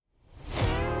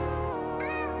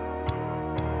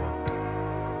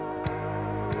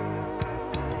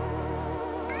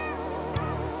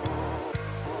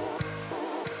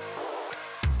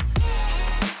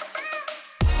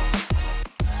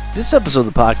This episode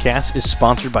of the podcast is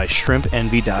sponsored by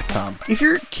ShrimpEnvy.com. If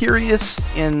you're curious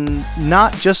and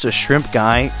not just a shrimp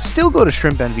guy, still go to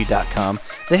ShrimpEnvy.com.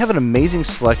 They have an amazing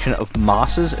selection of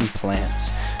mosses and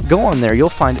plants. Go on there, you'll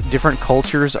find different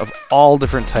cultures of all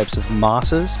different types of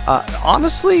mosses.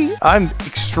 Honestly, I'm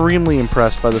extremely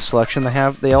impressed by the selection they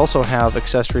have. They also have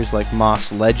accessories like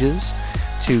moss ledges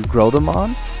to grow them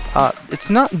on. It's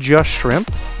not just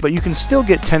shrimp, but you can still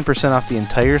get 10% off the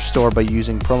entire store by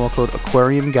using promo code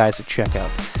AquariumGuys at checkout.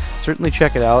 Certainly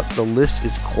check it out. The list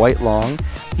is quite long.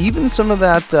 Even some of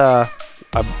that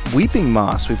weeping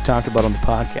moss we've talked about on the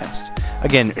podcast.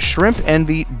 Again,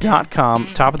 ShrimpEnvy.com.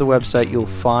 Top of the website, you'll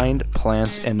find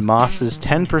plants and mosses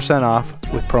 10% off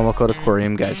with promo code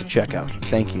AquariumGuys at checkout.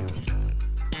 Thank you.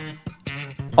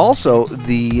 Also,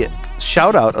 the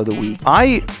shout out of the week.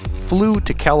 I flew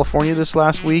to California this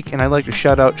last week, and I'd like to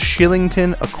shout out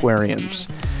Shillington Aquariums.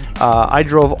 I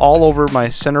drove all over. My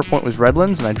center point was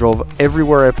Redlands, and I drove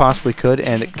everywhere I possibly could.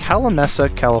 And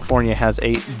Calamessa, California has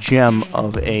a gem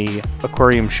of a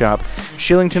aquarium shop.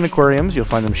 Shillington Aquariums. You'll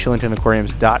find them at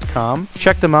shillingtonaquariums.com.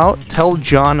 Check them out. Tell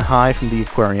John hi from the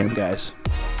Aquarium Guys.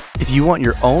 If you want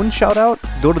your own shout out,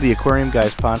 go to the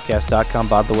aquariumguyspodcast.com.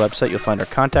 Bottom of the website, you'll find our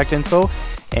contact info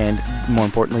and, more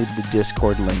importantly, the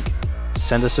Discord link.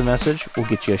 Send us a message. We'll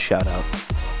get you a shout out.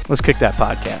 Let's kick that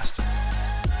podcast.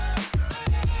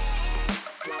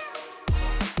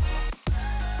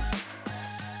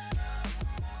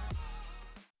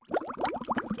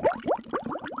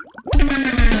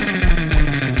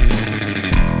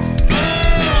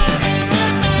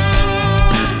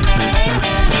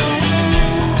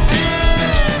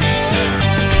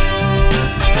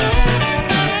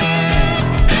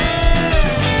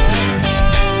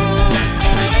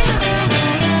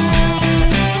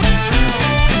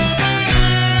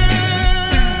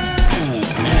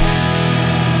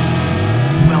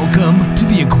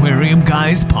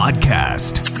 Guys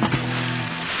podcast.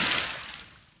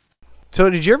 So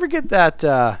did you ever get that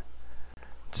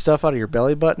stuff out of your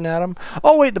belly button, Adam?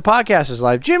 Oh wait, the podcast is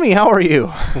live. Jimmy, how are you?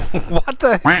 What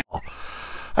the hell?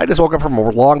 I just woke up from a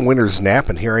long winter's nap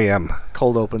and here I am.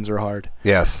 Cold opens are hard.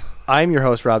 Yes. I'm your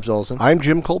host, Rob Zolson. I'm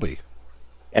Jim Colby.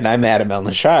 And I'm Adam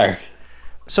El-Nashar.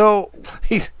 So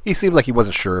he seemed like he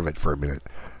wasn't sure of it for a minute.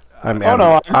 I'm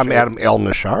sure. Adam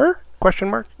El-Nashar? Question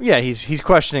mark? Yeah, he's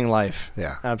questioning life.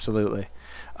 Yeah. Absolutely.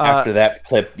 After that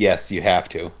clip, yes, you have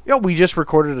to. Yeah, we just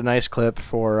recorded a nice clip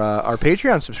for our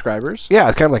Patreon subscribers. Yeah,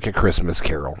 it's kind of like a Christmas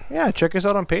carol. Yeah, check us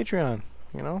out on Patreon.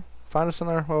 Find us on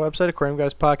our website,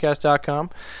 aquariumguyspodcast.com.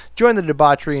 Join the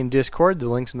debauchery in Discord. The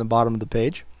link's in the bottom of the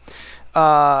page.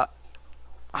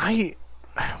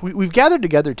 We've gathered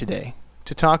together today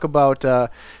to talk about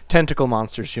tentacle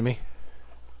monsters, Jimmy.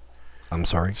 I'm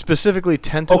sorry? Specifically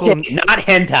tentacle... Okay, not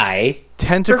hentai.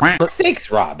 For sakes,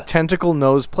 Rob.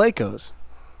 Tentacle-Nose Plecos.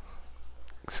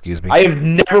 Excuse me? I have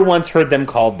never once heard them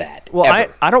called that. Well,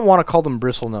 I don't want to call them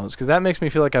bristle nose because that makes me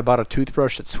feel like I bought a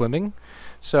toothbrush that's swimming.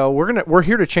 So we're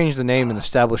here to change the name and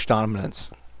establish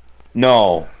dominance.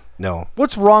 No.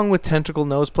 What's wrong with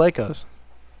Tentacle-Nose Plecos?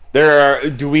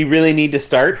 Do we really need to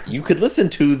start? You could listen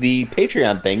to the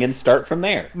Patreon thing and start from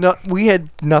there. No, we had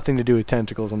nothing to do with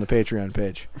tentacles on the Patreon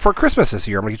page. For Christmas this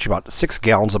year, I'm going to get you about 6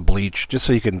 gallons of bleach just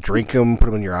so you can drink them, put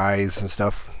them in your eyes and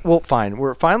stuff. Well, fine.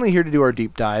 We're finally here to do our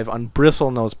deep dive on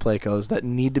bristle-nose Plecos that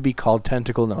need to be called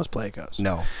Tentacle-Nose Plecos.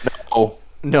 No.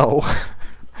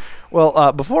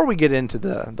 Well, before we get into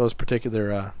those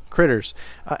particular critters,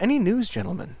 any news,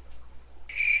 gentlemen?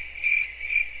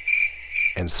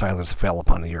 And silence fell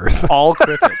upon the earth. All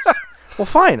crickets. Well,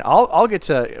 fine. I'll get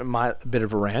to my bit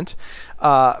of a rant.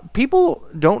 People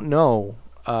don't know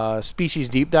species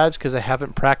deep dives because they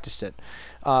haven't practiced it.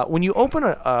 When you open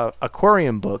a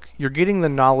aquarium book, you're getting the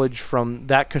knowledge from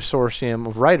that consortium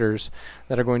of writers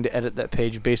that are going to edit that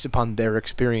page based upon their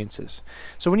experiences.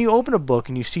 So when you open a book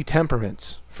and you see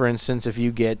temperaments, for instance, if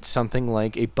you get something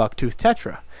like a bucktooth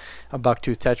tetra, a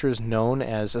bucktooth tetra is known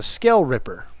as a scale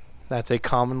ripper. That's a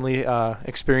commonly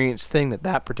experienced thing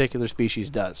that particular species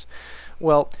does.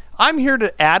 Well, I'm here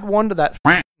to add one to that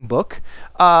book.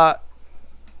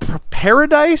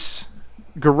 Paradise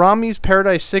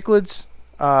cichlids.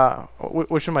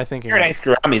 Which am I thinking? Paradise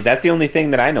gouramis. That's the only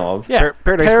thing that I know of. Yeah,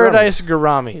 Paradise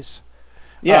gouramis.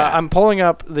 Yeah, I'm pulling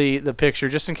up the picture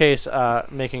just in case,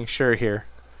 making sure here.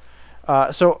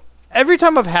 So every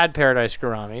time I've had Paradise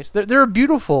gouramis, they're a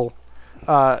beautiful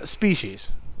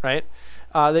species, right?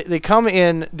 They come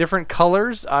in different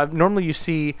colors. Normally you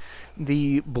see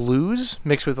the blues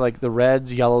mixed with like the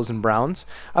reds, yellows, and browns.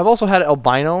 I've also had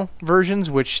albino versions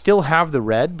which still have the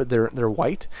red, but they're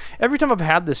white. Every time I've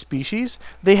had this species,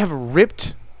 they have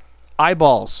ripped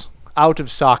eyeballs out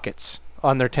of sockets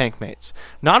on their tank mates.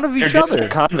 Not of They're each just other.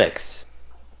 convicts.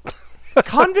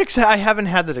 Convicts, I haven't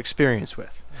had that experience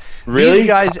with. Really? These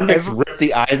guys Convicts rip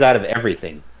the eyes out of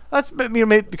everything. That's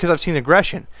maybe because I've seen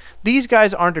aggression. These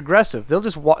guys aren't aggressive. They'll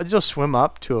just swim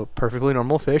up to a perfectly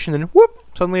normal fish and then whoop,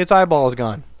 suddenly its eyeball is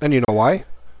gone. And you know why?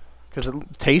 Because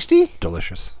it's tasty.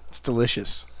 Delicious. It's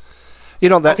delicious. You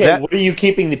know that. Okay, that what are you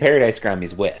keeping the paradise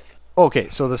grammies with? Okay,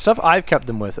 so the stuff I've kept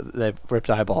them with, they've ripped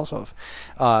eyeballs of,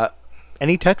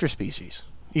 any tetra species,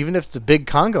 even if it's a big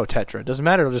Congo tetra, it doesn't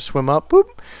matter. It'll just swim up. Boop.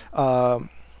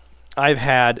 I've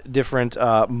had different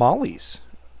mollies,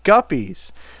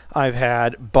 guppies. I've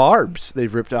had barbs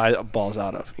they've ripped eyeballs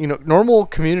out of. Normal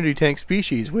community tank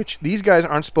species, which these guys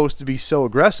aren't supposed to be so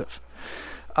aggressive.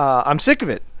 I'm sick of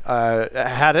it. I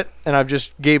had it, and I've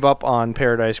just gave up on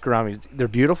paradise gouramis. They're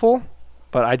beautiful,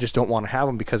 but I just don't want to have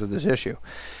them because of this issue.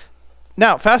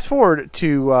 Now, fast forward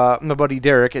to my buddy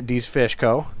Derek at D's Fish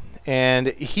Co., and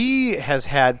he has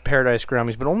had paradise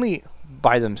gouramis, but only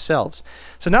by themselves.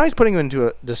 So now he's putting them into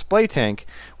a display tank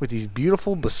with these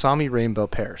beautiful Basami rainbow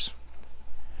pairs.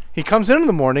 He comes in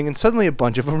the morning, and suddenly a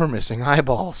bunch of them are missing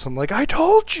eyeballs. I'm like, I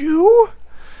told you!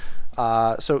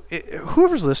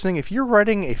 Whoever's listening, if you're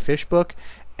writing a fish book,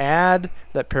 add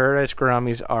that paradise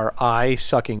gouramis are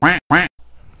eye-sucking.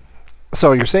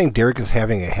 So you're saying Derek is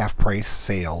having a half-price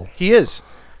sale He is.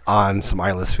 on some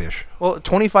eyeless fish? Well,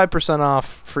 25%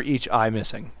 off for each eye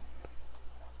missing.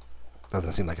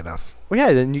 Doesn't seem like enough. Well,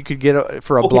 yeah, then you could get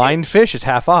for a Okay. blind fish, it's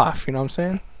half off. You know what I'm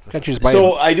saying? Can't you just buy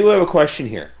So them? I do have a question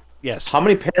here. Yes. How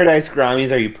many paradise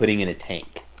gouramis are you putting in a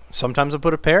tank? Sometimes I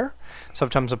put a pair.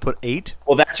 Sometimes I put 8.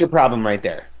 Well, that's your problem right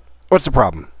there. What's the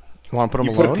problem? You want to put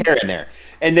them You put alone? a pair in there.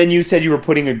 And then you said you were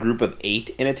putting a group of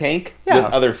 8 in a tank Yeah. with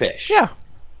other fish. Yeah.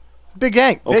 Big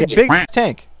tank. Okay. Big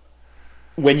tank.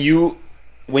 When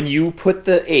you put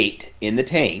the 8 in the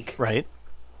tank, Right.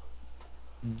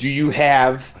 do you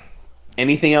have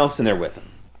anything else in there with them?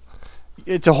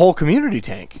 It's a whole community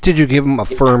tank. Did you give him a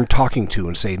firm talking to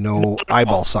and say no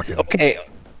eyeball sucking? Okay,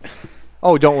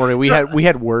 Oh, don't worry. We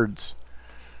had words.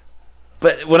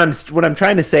 but what I'm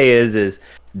trying to say is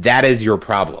that is your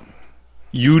problem.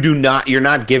 You're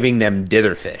not giving them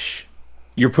dither fish.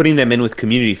 You're putting them in with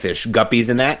community fish, guppies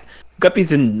and that.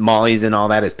 Guppies and mollies and all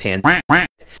that is pan.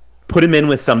 Put them in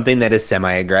with something that is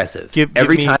semi-aggressive.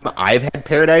 Every time I've had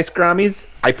paradise gouramis,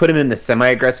 I put them in the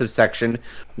semi-aggressive section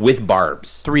with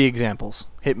barbs. 3 examples.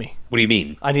 Hit me. What do you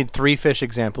mean? I need 3 fish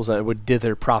examples that would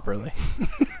dither properly.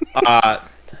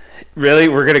 Really?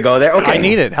 We're gonna go there? Okay. I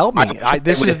need it. Help me.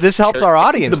 This helps our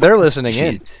audience. They're listening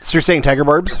in. So you're saying tiger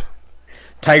barbs?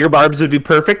 Tiger barbs would be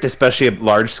perfect, especially a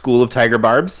large school of tiger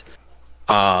barbs.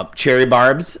 Cherry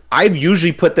barbs. I've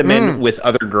usually put them in with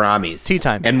other gouramis. Tea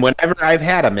time. And whenever I've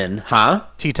had them in,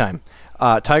 Tea time.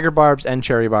 Tiger barbs and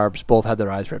cherry barbs both had their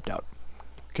eyes ripped out.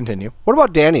 Continue. What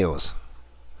about Danios?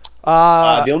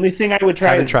 the only thing I would try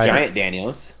haven't is tried giant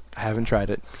Daniels. I haven't tried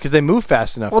it because they move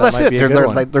fast enough. Well, that that's might it. be a good They're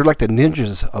one. like the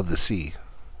ninjas of the sea.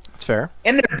 It's fair.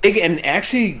 And they're big, and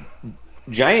actually,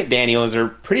 giant Daniels are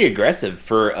pretty aggressive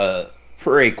for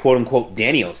a quote-unquote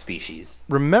Danio species.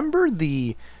 Remember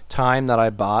the time that I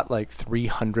bought like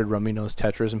 300 rummy nose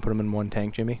tetras and put them in one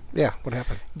tank, Jimmy? Yeah, what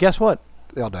happened? Guess what?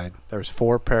 They all died. There was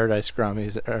 4 paradise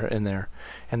gouramis in there,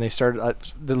 and they started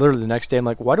literally the next day. I'm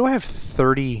like, why do I have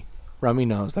 30 rummy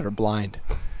nose that are blind?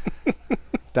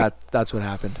 That's what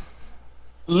happened.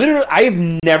 Literally, I have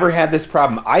never had this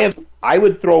problem. I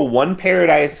would throw one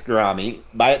paradise gourami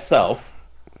by itself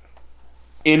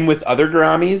in with other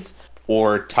gouramis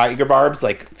or tiger barbs,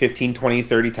 like 15, 20,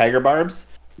 30 tiger barbs,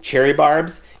 cherry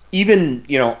barbs, even,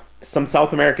 some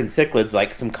South American cichlids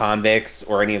like some convicts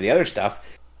or any of the other stuff,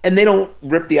 and they don't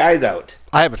rip the eyes out.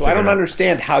 I haven't So I don't figured out.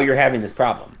 understand how you're having this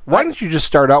problem. Why don't you just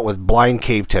start out with blind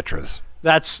cave tetras?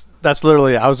 That's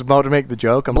literally. I was about to make the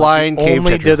joke. I'm Blind like, the cave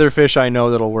only tetra. dither fish I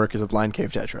know that'll work is a blind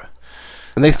cave tetra.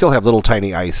 And they still have little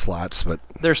tiny eye slots, but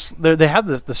They have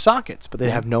the sockets, but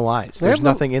they have no eyes. They There's have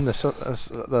no- nothing in the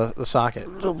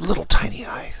socket. little tiny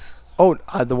eyes. Oh,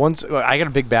 the ones I got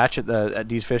a big batch at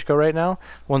D's Fish Co. right now.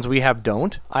 Ones we have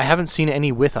don't. I haven't seen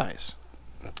any with eyes.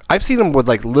 I've seen them with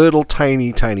like little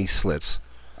tiny slits.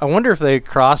 I wonder if they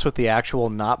cross with the actual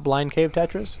not blind cave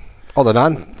tetras. Oh, the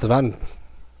non,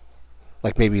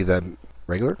 like maybe the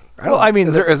regular. I don't Well, know. I mean,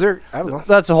 is there? I don't know.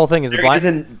 That's the whole thing. Is the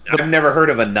blind? I've never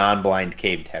heard of a non-blind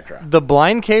cave tetra. The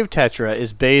blind cave tetra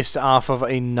is based off of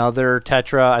another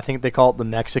tetra. I think they call it the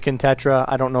Mexican tetra.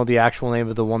 I don't know the actual name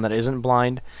of the one that isn't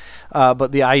blind.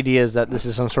 But the idea is that this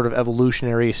is some sort of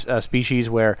evolutionary species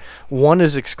where one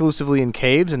is exclusively in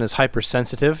caves and is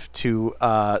hypersensitive to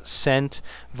scent,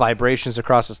 vibrations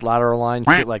across its lateral line,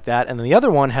 shit like that. And then the other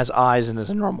one has eyes and is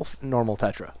a normal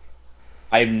tetra.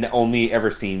 I've only ever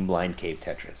seen blind cave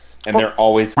tetras, and they're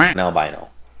always albino.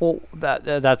 Well,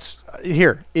 that's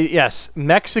here. Yes,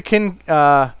 Mexican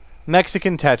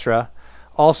tetra,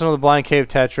 also known as the blind cave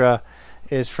tetra,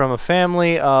 is from a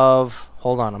family of.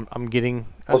 Hold on, I'm getting.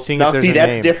 I'm seeing now, if there's see, a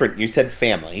that's name. different. You said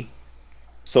family,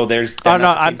 so there's. Oh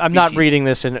no, I'm not reading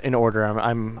this in order.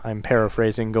 I'm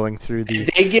paraphrasing, going through the.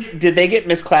 Did they get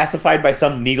misclasified by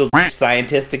some needle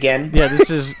scientist again? Yeah, this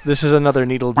is another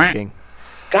needle digging.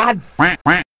 God, I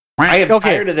am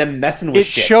tired of them messing with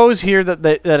shit. It shows here that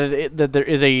there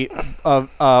is a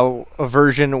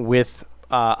version with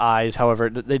eyes. However,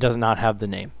 it does not have the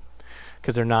name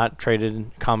because they're not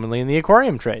traded commonly in the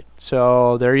aquarium trade.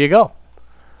 So there you go.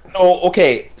 Oh,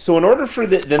 okay. So in order for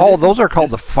those are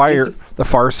called the far-sighted.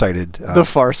 The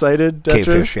far-sighted tetras?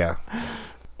 Cavefish, yeah.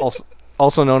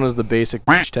 Also known as the basic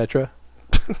tetra.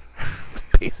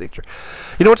 Basic.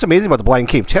 You know what's amazing about the blind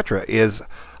cave tetra is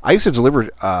I used to deliver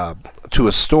to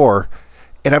a store,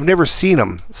 and I've never seen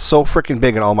them so freaking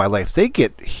big in all my life. They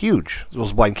get huge,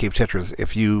 those blind cave tetras.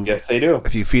 Yes, they do.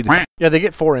 If you feed them. Yeah, they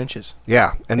get 4 inches.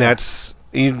 Yeah, and that's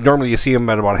normally you see them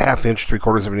at about a half inch,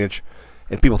 3/4 of an inch,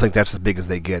 and people think that's as big as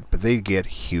they get, but they get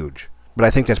huge. But I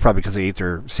think that's probably because they ate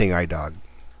their seeing eye dog.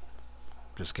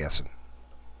 Just guessing.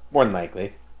 More than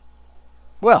likely.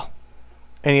 Well,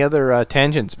 any other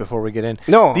tangents before we get in?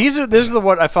 No. This is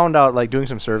what I found out, like, doing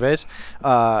some surveys.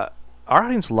 Our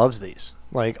audience loves these,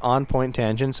 like, on-point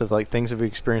tangents of, like, things that we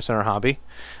experienced in our hobby.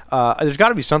 There's got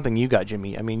to be something you got,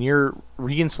 Jimmy. I mean, you're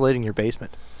re-insulating your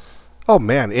basement. Oh,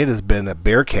 man, it has been a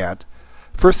bear cat.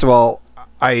 First of all,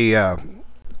 the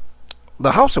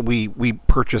house that we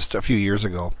purchased a few years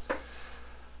ago,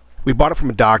 we bought it from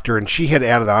a doctor, and she had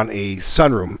added on a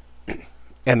sunroom.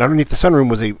 And underneath the sunroom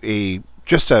was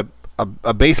just a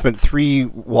basement, 3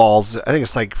 walls. I think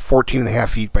it's like 14.5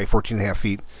 feet by 14.5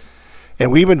 feet.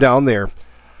 And we've been down there.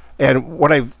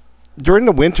 And during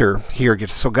the winter here, it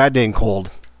gets so goddamn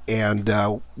cold.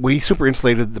 And we super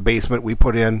insulated the basement. We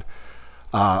put in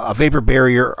a vapor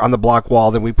barrier on the block wall.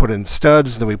 Then we put in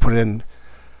studs. Then we put in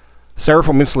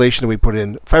styrofoam insulation. Then we put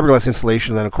in fiberglass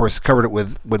insulation. Then, of course, covered it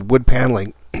with wood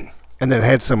paneling. And then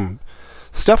had some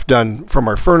stuff done from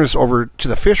our furnace over to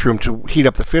the fish room to heat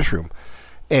up the fish room.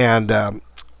 And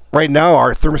right now,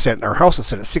 our thermostat in our house is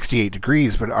set at 68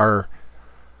 degrees, but our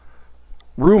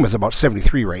room is about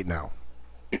 73 right now.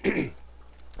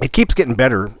 It keeps getting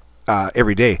better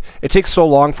every day. It takes so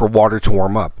long for water to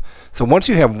warm up. So once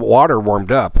you have water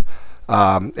warmed up,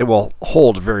 it will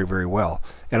hold very, very well.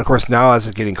 And of course, now as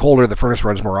it's getting colder, the furnace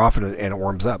runs more often and it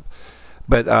warms up.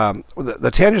 But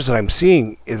the tangents that I'm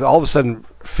seeing is all of a sudden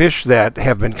fish that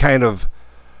have been kind of,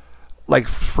 like,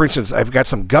 for instance, I've got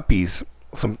some guppies,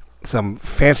 some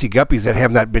fancy guppies that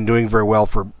have not been doing very well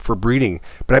for breeding,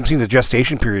 but I'm seeing the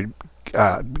gestation period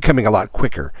becoming a lot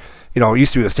quicker. You know, it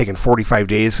used to be it was taking 45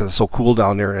 days because it's so cool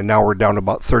down there, and now we're down to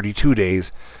about 32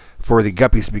 days for the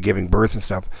guppies to be giving birth and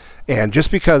stuff. And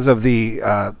just because of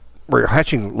we're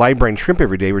hatching live brine shrimp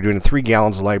every day, we're doing 3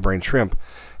 gallons of live brine shrimp,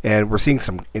 and we're seeing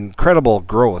some incredible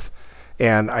growth.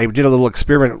 And I did a little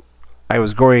experiment. I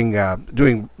was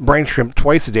doing brine shrimp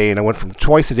twice a day, and I went from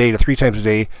twice a day to 3 times a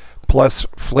day plus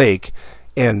flake,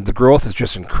 and the growth is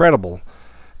just incredible.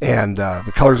 And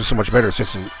the colors are so much better. It's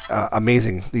just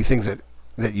amazing, these things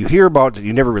that you hear about that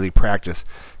you never really practice.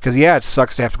 Because, yeah, it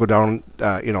sucks to have to go down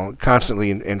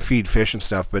constantly and feed fish and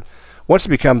stuff, but once it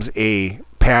becomes a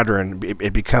pattern,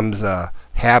 it becomes a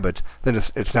habit, then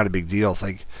it's not a big deal. It's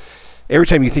like every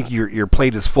time you think your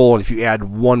plate is full, and if you add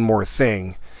one more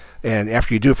thing, and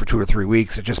after you do it for 2 or 3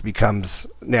 weeks, it just becomes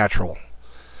natural.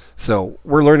 So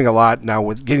we're learning a lot now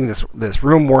with getting this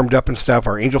room warmed up and stuff.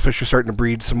 Our angelfish are starting to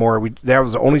breed some more. That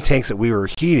was the only tanks that we were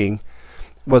heating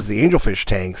was the angelfish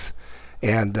tanks.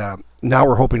 And now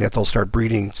we're hoping that they'll start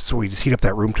breeding. So we just heat up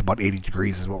that room to about 80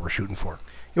 degrees is what we're shooting for.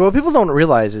 Yeah, what people don't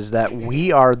realize is that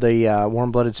we are the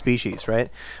warm-blooded species, right?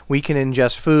 We can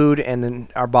ingest food, and then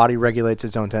our body regulates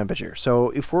its own temperature.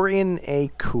 So if we're in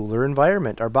a cooler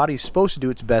environment, our body's supposed to do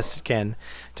its best it can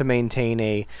to maintain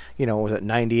a,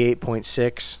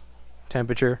 98.6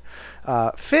 temperature.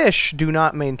 Fish do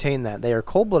not maintain that. They are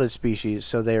cold-blooded species,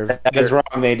 so That is wrong.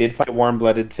 They did find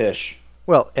warm-blooded fish.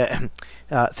 Well,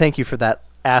 thank you for that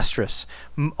asterisk.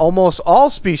 Almost all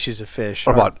species of fish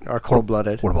are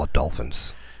cold-blooded. What about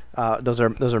dolphins? Those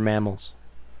are mammals.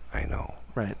 I know.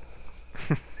 Right.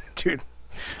 Dude.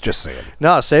 Just saying.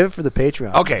 No, save it for the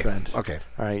Patreon. Okay. Friend. Okay.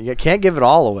 All right. You can't give it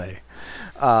all away.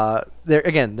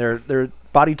 Their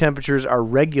body temperatures are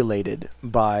regulated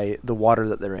by the water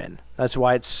that they're in. That's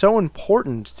why it's so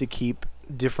important to keep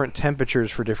different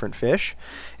temperatures for different fish.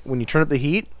 When you turn up the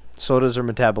heat, so does their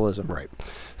metabolism. Right.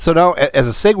 So now, as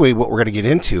a segue, what we're going to get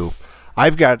into,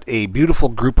 I've got a beautiful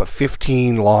group of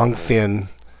 15 long fin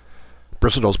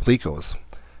Bristlenose Plecos.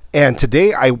 And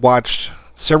today I watched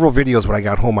several videos when I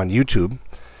got home on YouTube.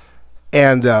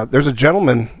 And there's a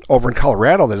gentleman over in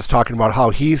Colorado that is talking about how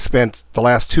he spent the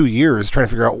last 2 years trying to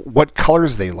figure out what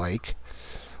colors they like,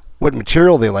 what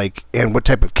material they like, and what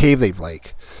type of cave they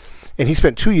like. And he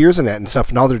spent 2 years in that and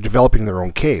stuff. Now they're developing their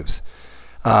own caves.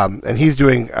 And he's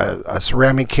doing a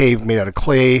ceramic cave made out of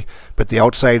clay, but the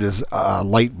outside is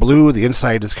light blue. The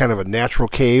inside is kind of a natural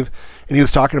cave. And he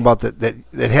was talking about that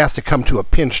it has to come to a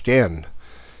pinched end.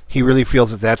 He really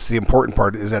feels that that's the important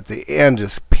part, is that the end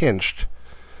is pinched,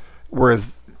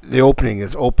 whereas the opening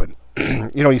is open.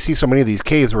 You see so many of these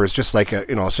caves where it's just like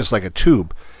it's just like a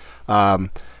tube.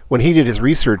 When he did his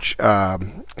research,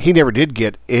 he never did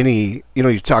get any.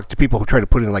 You talk to people who try to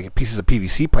put in like pieces of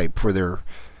PVC pipe for their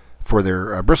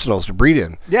bristlenose to breed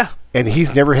in. Yeah. And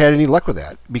he's never had any luck with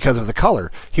that because of the color.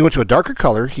 He went to a darker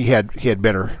color. He had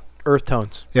better earth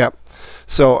tones. Yep.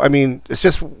 So I mean, it's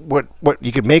just what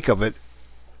you can make of it.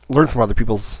 Learn from other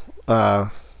people's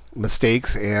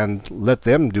mistakes and let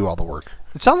them do all the work.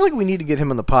 It sounds like we need to get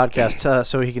him on the podcast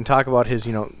so he can talk about his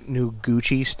new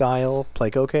Gucci style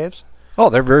Pleco caves. Oh,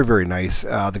 they're very, very nice.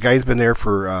 The guy's been there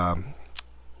for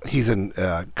he's in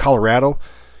Colorado.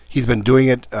 He's been doing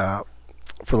it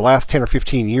for the last 10 or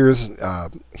 15 years.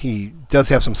 He does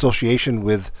have some association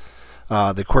with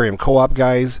the aquarium co-op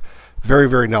guys. Very,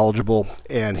 very knowledgeable.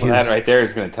 And that right there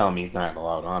is going to tell him he's not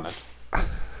allowed on it.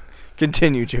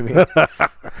 Continue, Jimmy.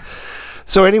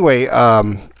 So anyway,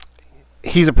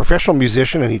 he's a professional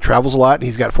musician and he travels a lot. And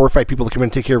he's got 4 or 5 people that come in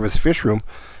and take care of his fish room.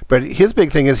 But his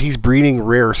big thing is he's breeding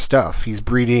rare stuff. He's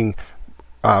breeding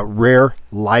rare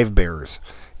live bears.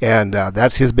 And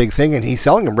that's his big thing. And he's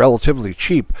selling them relatively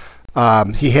cheap.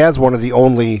 He has one of the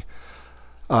only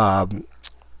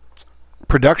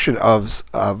production of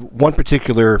one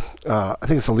particular, I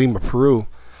think it's a Lima, Peru.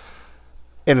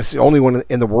 And it's the only one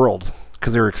in the world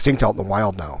because they're extinct out in the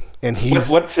wild now. And he's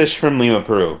what fish from Lima,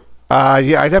 Peru?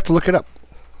 Yeah, I'd have to look it up.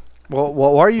 Well,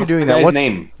 why are you doing that? What's the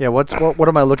name? Yeah, what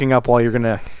am I looking up while you're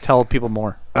gonna tell people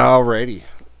more? Alrighty,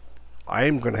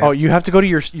 I'm gonna. Oh, you have to go to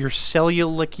your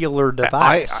cellular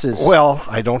devices.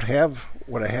 I don't have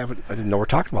what I have. I didn't know we're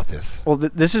talking about this. Well,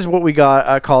 this is what we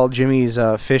got called Jimmy's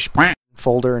fish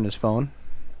folder in his phone.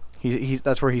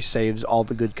 That's where he saves all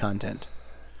the good content.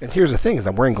 And here's the thing: is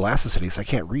I'm wearing glasses today, so I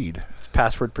can't read. It's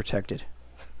password protected.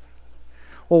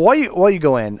 Well, while you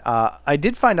go in, I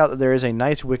did find out that there is a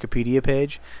nice Wikipedia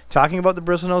page talking about the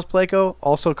Bristlenose Pleco,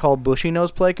 also called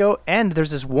Bushy-Nose Pleco, and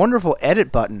there's this wonderful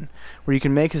edit button where you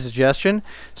can make a suggestion.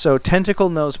 So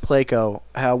Tentacle-Nose Pleco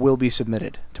will be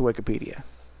submitted to Wikipedia.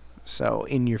 So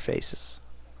in your faces.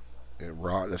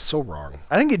 Wrong. That's so wrong.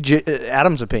 I didn't get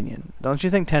Adam's opinion. Don't you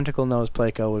think Tentacle-Nose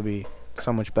Pleco would be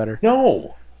so much better?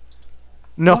 No.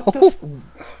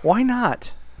 Why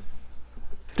not?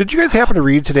 Did you guys happen to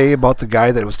read today about the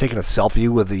guy that was taking a selfie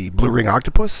with the blue ring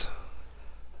octopus?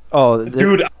 Oh,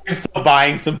 dude, I'm still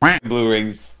buying some blue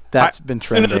rings. That's been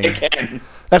trending. As soon as I can.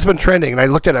 That's been trending, and I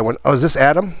looked at it. I went, "Oh, is this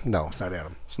Adam? No, it's not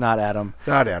Adam. It's not Adam.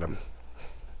 Not Adam."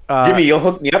 Jimmy, you'll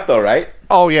hook me up though, right?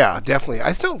 Oh yeah, definitely.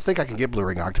 I still think I can get blue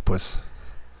ring octopus.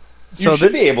 You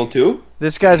should be able to.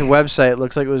 This guy's website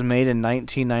looks like it was made in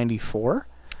 1994.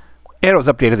 And it was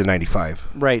updated in 95.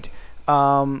 Right.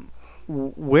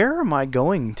 Where am I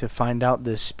going to find out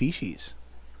this species?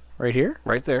 Right here?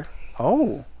 Right there.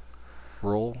 Oh.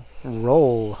 Roll.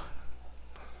 Let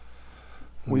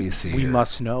me see. We here.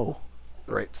 must know.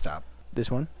 Right, stop. This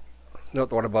one? No,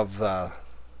 the one above,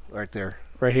 right there.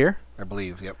 Right here? I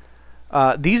believe, yep.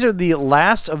 These are the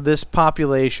last of this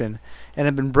population and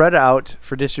have been bred out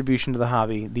for distribution to the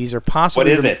hobby. These are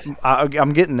possibly... What is it?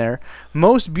 I'm getting there.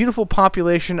 Most beautiful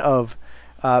population of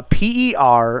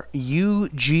Perugia.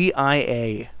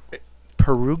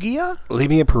 Perugia?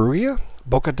 Limia perugia?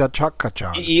 Boca da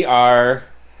Chacachan. PER.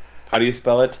 How do you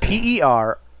spell it?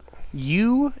 Perugia.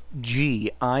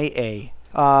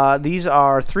 These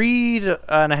are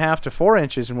 3.5 to 4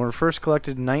 inches and were first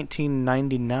collected in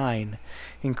 1999.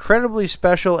 Incredibly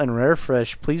special and rare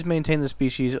fish. Please maintain the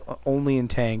species only in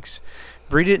tanks.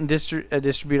 Breed it and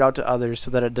distribute out to others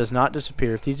so that it does not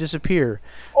disappear. If these disappear,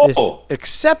 this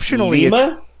exceptionally...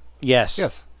 Lima?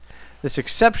 Yes. This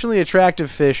exceptionally attractive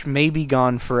fish may be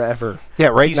gone forever. Yeah,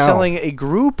 right He's now. He's selling a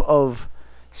group of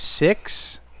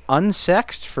 6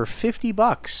 unsexed for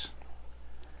 $50.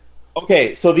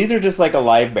 Okay, so these are just like a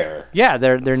live bear. Yeah,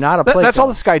 they're not a Pleco. That's all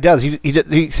this guy does.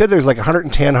 He said there's like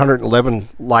 110, 111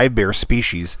 live bear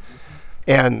species.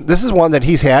 And this is one that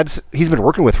he's been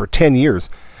working with for 10 years.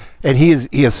 And he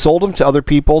has sold them to other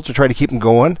people to try to keep them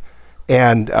going.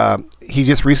 And he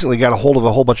just recently got a hold of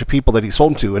a whole bunch of people that he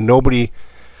sold them to, and nobody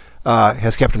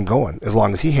has kept him going as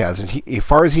long as he has. And he, as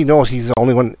far as he knows, he's the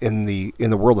only one in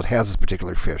the world that has this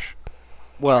particular fish.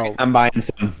 Well, I'm buying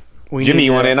some. Jimmy,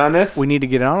 you want in on this? We need to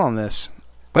get on this.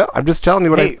 Well, I'm just telling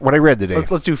you what I read today.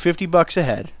 Let's do $50 a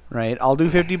head, right? I'll do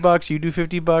 $50, you do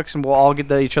 $50, and we'll all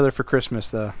get each other for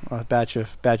Christmas. A batch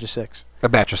of 6. A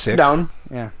batch of 6. Down.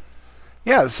 Yeah.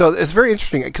 Yeah. So it's very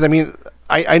interesting because I mean,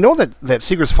 I know that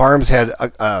Seeger's Farms had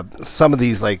some of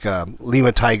these like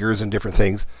Lima tigers and different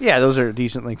things. Yeah, those are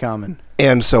decently common.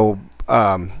 And so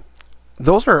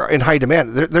those are in high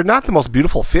demand. They're not the most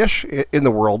beautiful fish in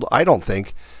the world, I don't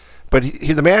think, but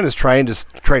the man is trying to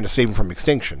save them from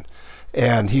extinction.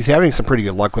 And he's having some pretty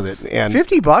good luck with it. And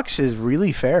 $50 is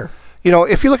really fair. You know,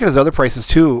 if you look at his other prices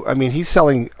too, I mean, he's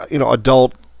selling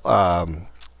adult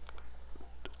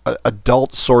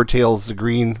swordtails, the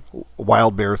green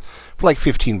wild bears, for like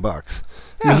 $15.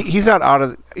 Yeah. I mean, he's not out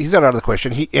of the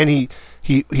question. He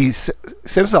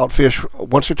sends out fish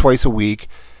once or twice a week,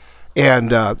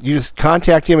 and you just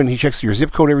contact him, and he checks your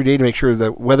zip code every day to make sure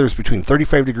the weather's between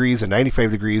 35 degrees and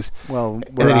 95 degrees. Well,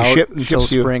 we're out until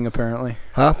spring, apparently.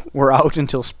 Huh? We're out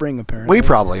until spring, apparently. We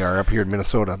probably are up here in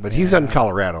Minnesota, but he's in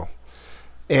Colorado.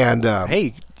 And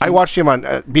hey, I watched him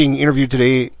on being interviewed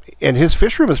today, and his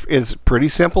fish room is pretty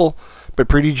simple, but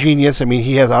pretty genius. I mean,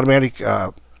 he has automatic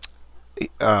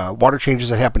water changes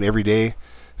that happen every day,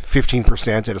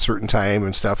 15% at a certain time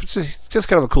and stuff. It's just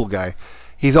kind of a cool guy.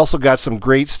 He's also got some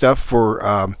great stuff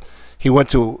for. He went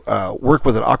to work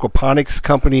with an aquaponics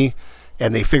company,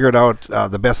 and they figured out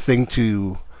the best thing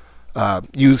to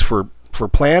use for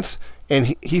plants.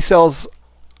 And he sells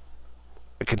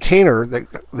a container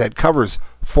that covers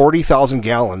 40,000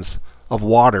 gallons of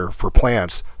water for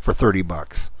plants for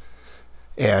 $30.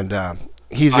 And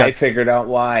I figured out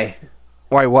why.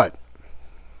 Why what?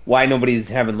 Why nobody's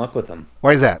having luck with them?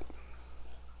 Why is that?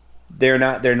 They're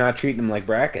not treating them like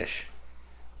brackish.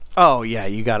 Oh yeah,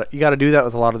 you got to do that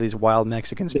with a lot of these wild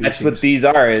Mexican species. That's what these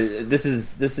are. This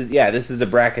is a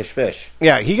brackish fish.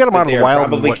 Yeah, he got them out of the wild.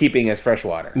 Probably keeping as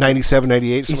freshwater. 97,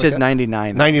 98. He said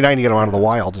 99. 99 to get them out of the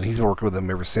wild, and he's been working with them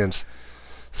ever since.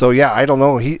 So yeah, I don't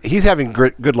know. He's having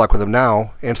good luck with them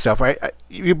now and stuff.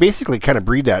 You basically kind of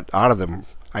breed that out of them,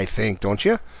 I think, don't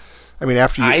you? I mean,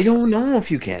 I don't know if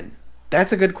you can.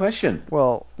 That's a good question.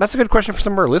 Well, that's a good question for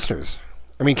some of our listeners.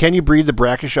 I mean, can you breed the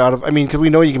brackish out of? I mean, because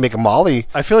we know you can make a molly.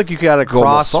 I feel like you got to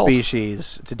cross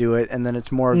species to do it, and then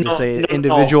it's more of just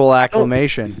individual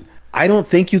acclimation. I don't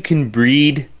think you can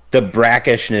breed the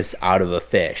brackishness out of a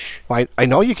fish. Well, I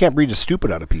know you can't breed the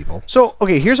stupid out of people. So,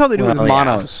 okay, here's how they do it with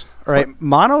monos. All right,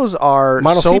 monos are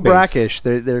so brackish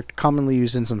they're commonly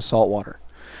used in some salt water.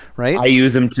 Right? I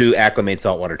use them to acclimate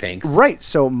saltwater tanks. Right.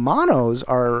 So monos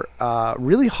are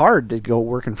really hard to go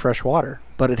work in fresh water,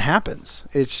 but it happens.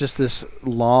 It's just this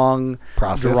long,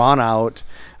 process, drawn-out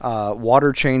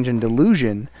water change and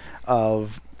dilution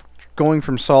of going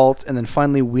from salt and then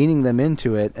finally weaning them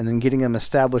into it and then getting them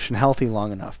established and healthy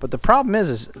long enough. But the problem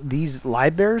is these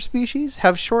live bear species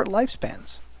have short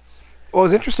lifespans. What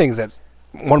was interesting is that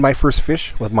one of my first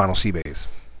fish was mono sea bass.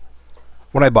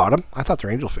 When I bought them, I thought they're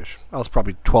angelfish. I was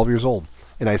probably 12 years old,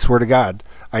 and I swear to God,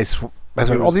 I said,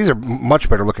 "Oh, these are much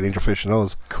better looking angelfish than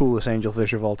those." Coolest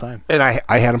angelfish of all time. And I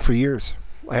had them for years.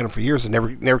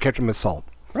 And never kept them as salt.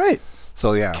 Right.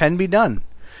 So yeah, can be done.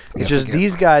 It's just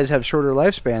these guys have shorter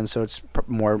lifespans, so it's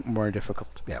more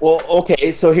difficult. Yeah. Well,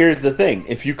 okay. So here's the thing: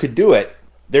 if you could do it,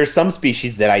 there's some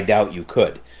species that I doubt you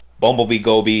could. Bumblebee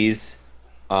gobies,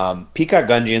 peacock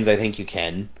gudgeons. I think you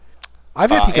can. I've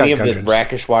had peacock any of gudgeons. the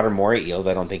brackish water moray eels,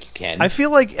 I don't think you can. I feel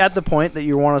like at the point that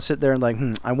you want to sit there and like,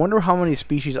 I wonder how many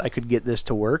species I could get this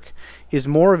to work, is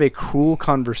more of a cruel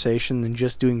conversation than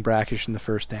just doing brackish in the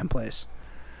first damn place.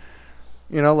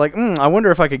 You know, like, I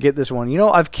wonder if I could get this one. You know,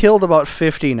 I've killed about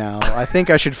 50 now. I think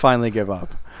I should finally give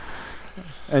up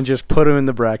and just put them in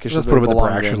the brackish. Just put them in the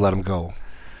brackish and let them go.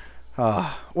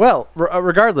 Well,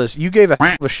 regardless, you gave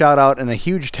a shout out and a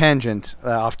huge tangent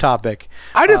off topic.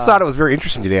 I just thought it was very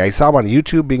interesting today. I saw him on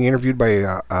YouTube being interviewed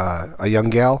by a young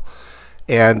gal,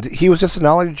 and he was just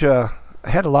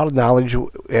had a lot of knowledge.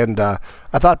 And I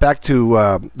thought back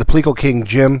to the Pleco King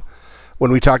Jim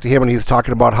when we talked to him, and he was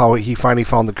talking about how he finally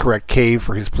found the correct cave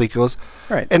for his plecos.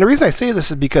 Right. And the reason I say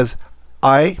this is because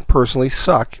I personally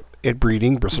suck at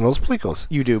breeding bristlenose plecos.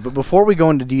 You do, but before we go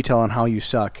into detail on how you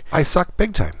suck, I suck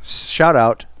big time. Shout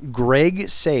out Greg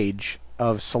Sage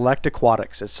of Select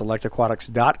Aquatics at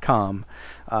selectaquatics.com.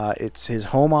 It's his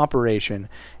home operation,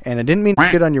 and I didn't mean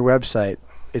to get on your website,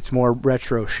 it's more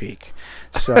retro chic.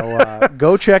 So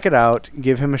go check it out.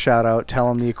 Give him a shout out. Tell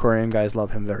him the aquarium guys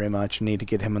love him very much. Need to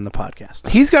get him on the podcast.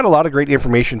 He's got a lot of great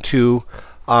information too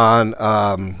on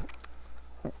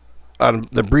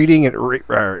the breeding.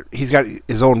 He's got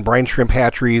his own brine shrimp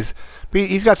hatcheries. But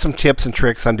he's got some tips and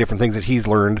tricks on different things that he's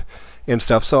learned and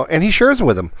stuff. So, and he shares them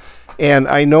with them. And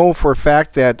I know for a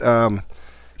fact that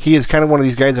he is kind of one of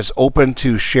these guys that's open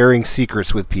to sharing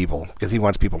secrets with people because he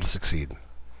wants people to succeed.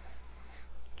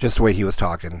 Just the way he was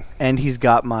talking. And he's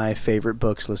got my favorite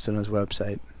books listed on his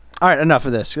website. All right, enough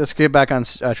of this. Let's get back on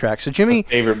track. So, Jimmy,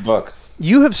 favorite books.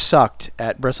 You have sucked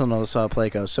at Bristlenose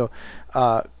Plecos. So,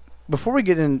 before we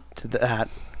get into that,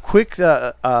 quick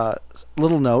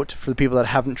little note for the people that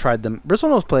haven't tried them.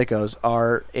 Bristlenose Plecos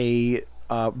are a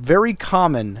very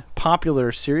common,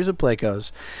 popular series of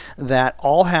plecos that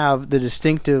all have the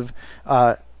distinctive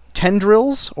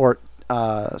tendrils or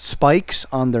spikes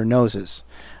on their noses.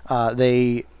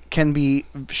 They can be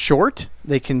short,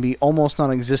 they can be almost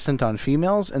non-existent on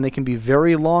females, and they can be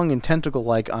very long and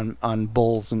tentacle-like on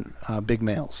bulls and big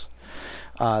males.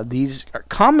 These are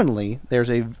commonly,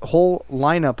 there's a whole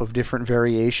lineup of different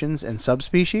variations and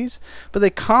subspecies, but they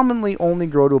commonly only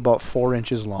grow to about 4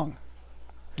 inches long.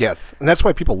 Yes, and that's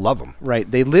why people love them. Right.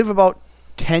 They live about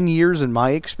 10 years in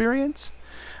my experience,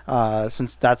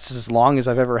 since that's as long as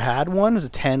I've ever had one, it's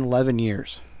 10, 11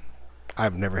 years.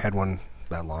 I've never had one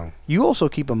that long. You also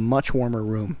keep a much warmer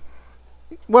room.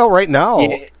 Well, right now,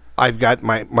 I've got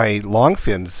my long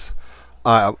fins.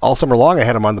 All summer long, I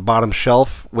had them on the bottom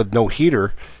shelf with no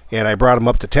heater, and I brought them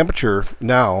up to temperature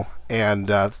now, and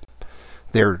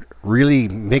they're really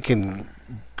making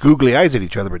googly eyes at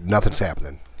each other, but nothing's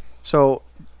happening. So,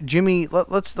 Jimmy,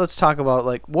 let's talk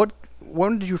about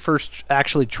when did you first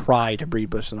actually try to breed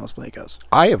Bristlenose Plecos?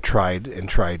 I have tried and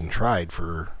tried and tried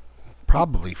for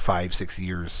probably 5-6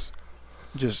 years.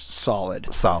 Just solid.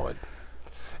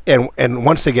 And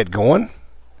once they get going,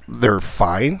 they're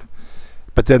fine.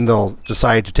 But then they'll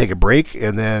decide to take a break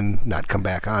and then not come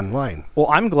back online. Well,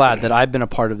 I'm glad that I've been a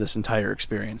part of this entire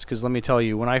experience because let me tell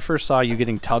you, when I first saw you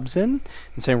getting tubs in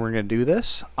and saying we're going to do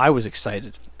this, I was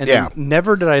excited. And then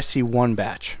never did I see one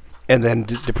batch. And then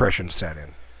depression set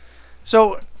in.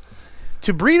 So,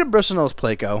 to breed a Bristlenose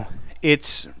Pleco,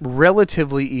 it's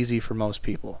relatively easy for most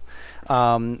people.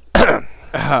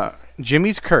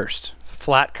 Jimmy's cursed.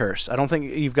 Flat curse. I don't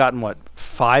think you've gotten,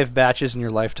 5 batches in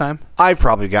your lifetime? I've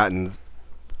probably gotten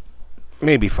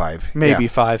maybe 5. Maybe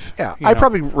 5. Yeah, I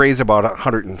probably raised about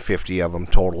 150 of them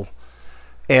total.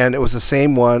 And it was the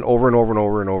same one over and over and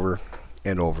over and over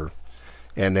and over.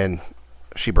 And then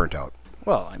she burnt out.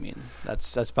 Well, I mean,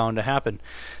 that's bound to happen.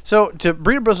 So to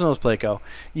breed a Bristlenose Pleco,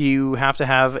 you have to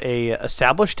have a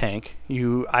established tank.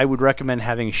 I would recommend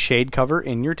having shade cover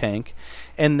in your tank,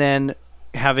 and then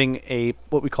having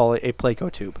what we call a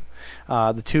Pleco tube.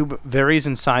 The tube varies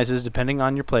in sizes depending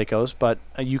on your Plecos, but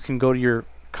you can go to your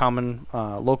common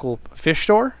local fish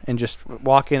store and just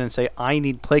walk in and say, I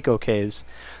need Pleco caves.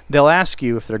 They'll ask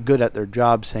you if they're good at their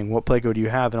job, saying, what Pleco do you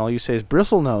have? And all you say is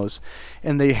Bristlenose,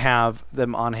 and they have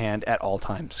them on hand at all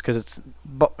times because it's,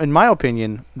 in my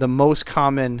opinion, the most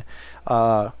common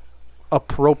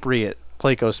appropriate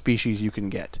Pleco species you can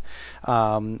get.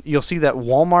 You'll see that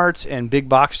Walmart and big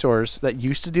box stores that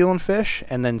used to deal in fish,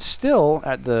 and then still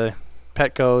at the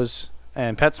Petcos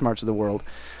and PetSmarts of the world,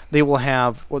 they will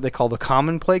have what they call the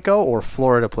common Pleco or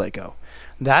Florida Pleco.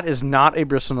 That is not a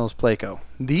Bristlenose Pleco.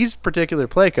 These particular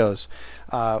Plecos,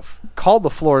 called the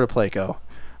Florida Pleco,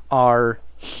 are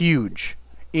huge.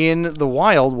 In the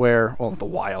wild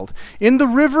in the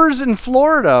rivers in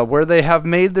Florida where they have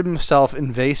made themselves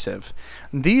invasive,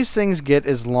 these things get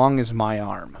as long as my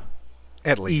arm.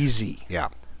 At least. Easy. Yeah.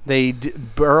 They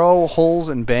burrow holes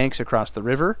and banks across the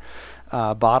river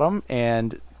bottom,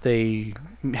 and they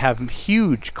have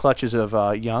huge clutches of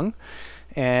young.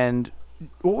 And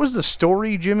what was the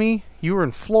story, Jimmy? You were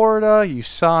in Florida. You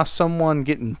saw someone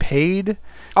getting paid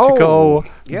to go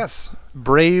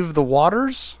brave the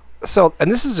waters. So,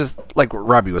 and this is just like what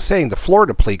Robbie was saying, the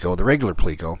Florida Pleco, the regular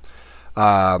Pleco.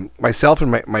 Myself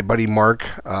and my buddy Mark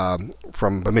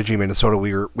from Bemidji, Minnesota,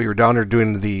 we were down there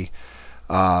doing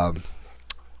an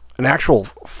actual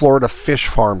Florida fish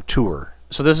farm tour.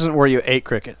 So this isn't where you ate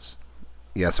crickets?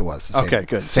 Yes, it was. Okay,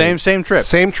 good. Same trip.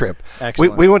 Same trip.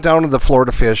 Excellent. We went down to the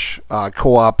Florida Fish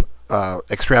Co-op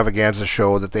extravaganza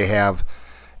show that they have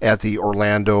at the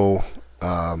Orlando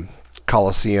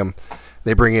Coliseum.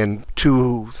 They bring in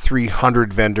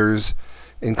 200-300 vendors,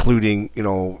 including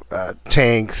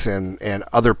tanks and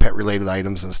other pet related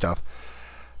items and stuff.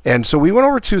 And so we went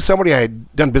over to somebody I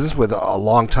had done business with a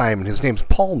long time, and his name's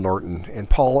Paul Norton. And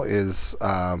Paul is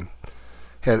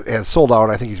has sold out.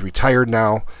 I think he's retired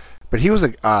now. But he was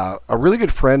a really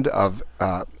good friend of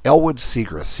Elwood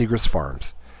Segrist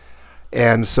Farms.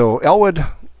 And so Elwood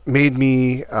made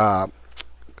me an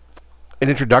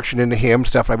introduction into him,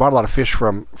 stuff. I bought a lot of fish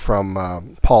from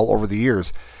Paul over the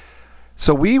years.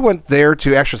 So we went there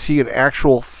to actually see an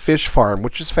actual fish farm,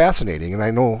 which is fascinating. And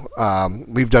I know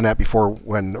we've done that before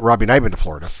when Robbie and I have been to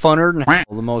Florida. Funner than hell,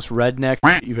 the most redneck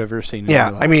you've ever seen. In Yeah,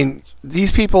 your life. I mean,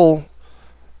 these people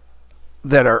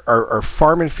that are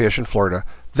farming fish in Florida,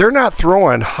 they're not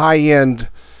throwing high-end,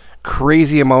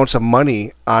 crazy amounts of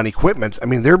money on equipment. I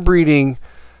mean, they're breeding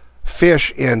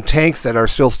fish in tanks that are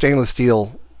still stainless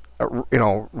steel,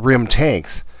 rim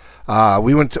tanks.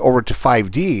 We went over to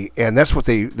 5D, and that's what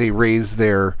they raised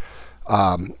their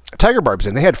tiger barbs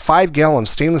in. They had 5-gallon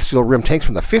stainless steel rim tanks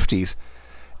from the 50s.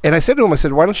 And I said to him,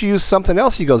 why don't you use something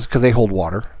else? He goes, because they hold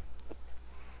water.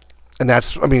 And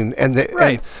that's, and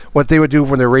what they would do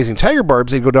when they're raising tiger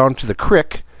barbs, they'd go down to the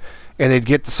creek, and they'd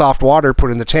get the soft water,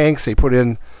 put in the tanks. They put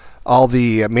in all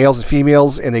the males and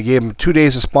females, and they gave them 2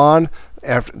 days to spawn.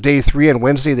 After day 3 on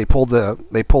Wednesday, they pulled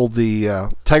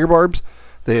the tiger barbs,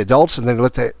 the adults, and then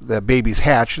let the babies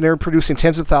hatch, and they were producing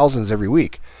tens of thousands every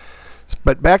week.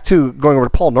 But back to going over to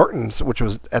Paul Norton's, which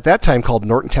was at that time called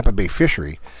Norton Tampa Bay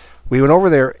Fishery. We went over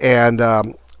there,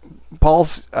 and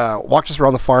Paul's walked us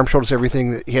around the farm, showed us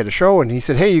everything that he had to show, and he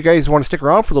said, hey, you guys want to stick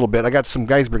around for a little bit? I got some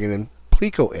guys bringing in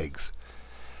Pleco eggs.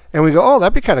 And we go, oh,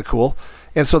 that'd be kind of cool.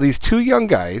 And so these 2 young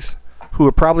guys, who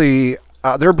are probably,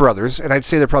 they're brothers, and I'd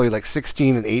say they're probably like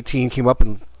 16 and 18, came up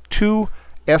in 2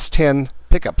 S10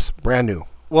 pickups, brand new.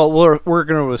 Well, we're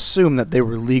going to assume that they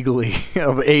were legally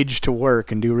of age to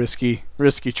work and do risky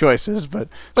choices, but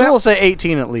we'll say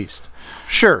 18 at least.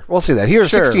 Sure, we'll say that. Here,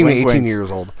 16 and 18 years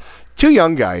old. 2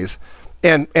 young guys.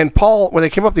 And Paul, when they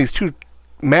came up with these 2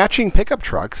 matching pickup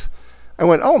trucks, I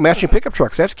went, oh, matching pickup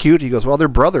trucks, that's cute. He goes, well, they're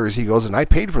brothers. He goes, and I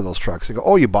paid for those trucks. I go,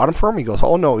 oh, you bought them for me? He goes,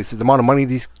 oh, no. He said, the amount of money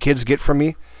these kids get from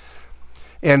me.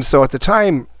 And so at the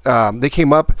time, they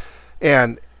came up,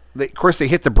 and of course they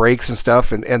hit the brakes and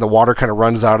stuff, and the water kind of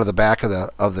runs out of the back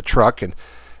of the truck. And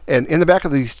in the back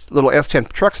of these little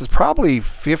S10 trucks is probably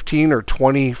 15 or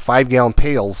 20 5-gallon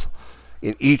pails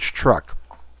in each truck.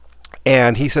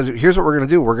 And he says, here's what we're going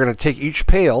to do. We're going to take each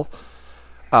pail,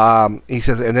 he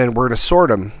says, and then we're going to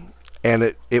sort them.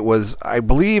 And it was, I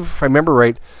believe, if I remember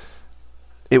right,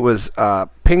 it was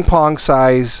ping pong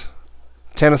size,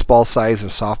 tennis ball size, and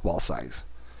softball size.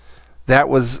 That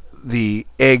was the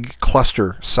egg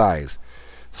cluster size.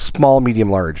 Small, medium,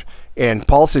 large. And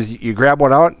Paul says, you grab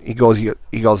one out. He goes,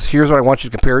 here's what I want you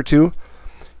to compare it to.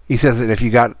 He says, and if you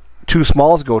got 2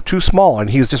 smalls, go 2 small. And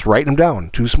he was just writing them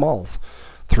down, 2 smalls,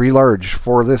 3 large,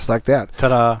 4 this, like that.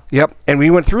 Ta-da. Yep. And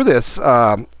we went through this in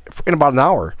about an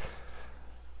hour.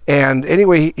 And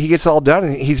anyway, he gets all done,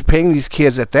 and he's paying these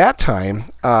kids at that time,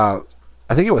 I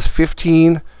think it was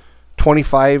 $15,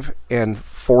 $25, and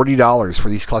 $40 for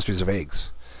these clusters of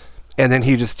eggs. And then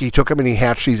he took them and he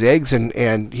hatched these eggs,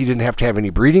 and he didn't have to have any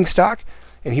breeding stock,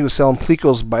 and he was selling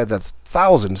Plecos by the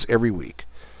thousands every week.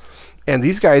 And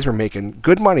these guys were making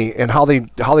good money. And how they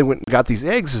went and got these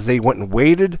eggs is they went and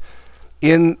waded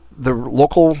in the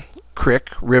local creek,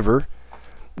 river,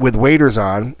 with waders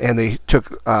on, and they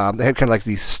took they had kind of like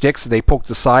these sticks. They poked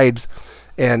the sides,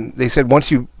 and they said once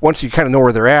you kind of know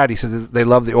where they're at, he says they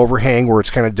love the overhang where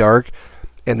it's kind of dark,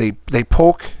 and they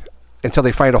poke until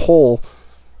they find a hole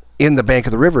in the bank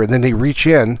of the river, and then they reach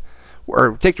in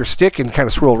or take their stick and kind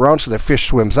of swirl around so the fish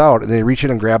swims out, and they reach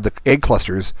in and grab the egg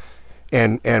clusters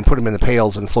and put them in the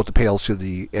pails and float the pails to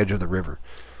the edge of the river.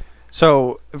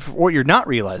 So what you're not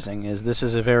realizing is this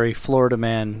is a very Florida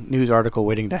man news article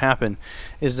waiting to happen,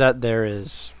 is that there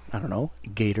is, I don't know,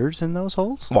 gators in those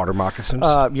holes? Water moccasins?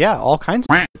 Yeah, all kinds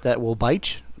of that will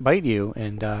bite you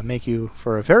and make you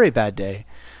for a very bad day.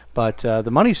 But the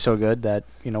money's so good that,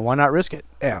 why not risk it?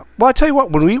 Yeah. Well, I tell you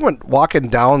what, when we went walking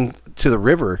down to the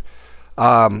river,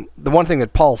 the one thing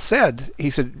that Paul said, he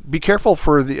said, be careful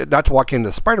not to walk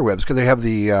into spider webs, because they have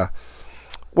the...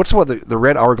 what's the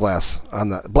red hourglass on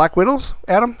the black widows,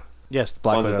 Adam? Yes, the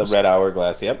black widows. The red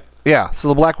hourglass, yep. Yeah, so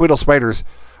the black widow spiders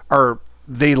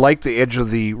they like the edge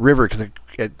of the river because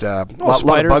it a lot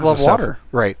of bugs love and stuff. Water.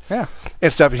 Right. Yeah.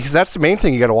 And stuff. He says that's the main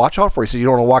thing you got to watch out for. He said you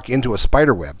don't want to walk into a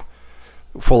spider web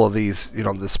full of these,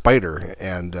 the spider.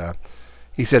 And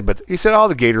he said, all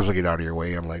the gators will get out of your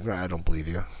way. I'm like, I don't believe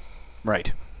you.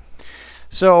 Right.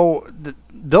 So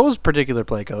those particular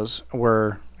Plecos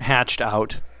were hatched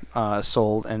out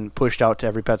sold and pushed out to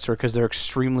every pet store because they're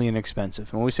extremely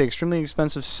inexpensive. And when we say extremely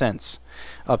expensive, cents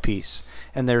a piece.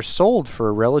 And they're sold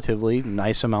for relatively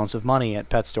nice amounts of money at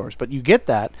pet stores. But you get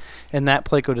that, and that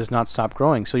Pleco does not stop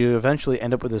growing. So you eventually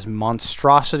end up with this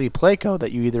monstrosity Pleco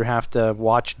that you either have to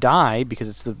watch die because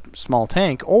it's the small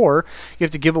tank, or you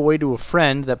have to give away to a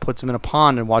friend that puts them in a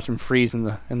pond and watch them freeze in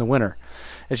the winter.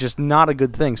 It's just not a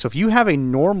good thing. So if you have a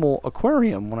normal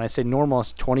aquarium, when I say normal,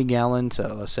 it's 20 gallon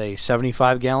to, let's say,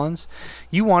 75 gallons,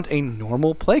 you want a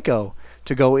normal Pleco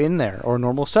to go in there, or a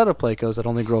normal set of Plecos that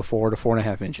only grow 4 to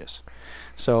 4.5 inches.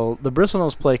 So the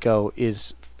bristlenose Pleco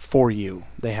is for you.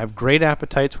 They have great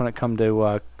appetites when it comes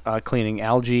to cleaning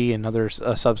algae and other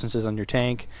substances on your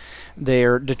tank.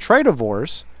 They're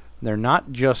detritivores. They're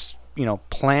not just,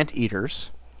 plant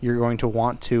eaters. You're going to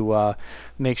want to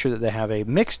make sure that they have a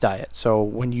mixed diet. So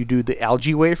when you do the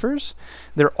algae wafers,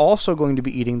 they're also going to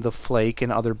be eating the flake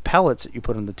and other pellets that you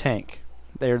put in the tank.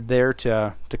 They're there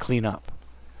to clean up.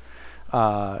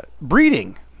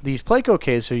 Breeding these Pleco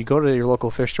caves, so you go to your local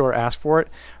fish store, ask for it.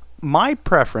 My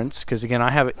preference, because again,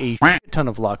 I have a ton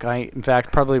of luck. In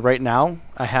fact, probably right now,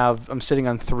 I'm sitting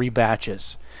on 3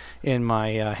 batches in my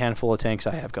handful of tanks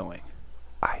I have going.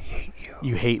 I hate you.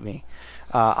 You hate me.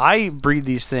 I breed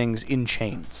these things in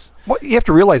chains. What you have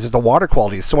to realize is the water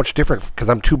quality is so much different because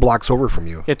I'm 2 blocks over from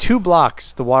you. Yeah, 2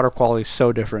 blocks, the water quality is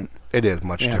so different. It is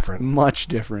much different. Much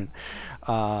different.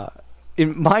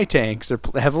 In my tanks, they're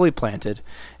heavily planted,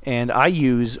 and I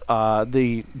use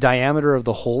the diameter of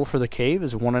the hole for the cave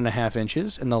is 1.5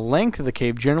 inches, and the length of the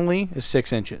cave generally is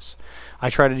 6 inches. I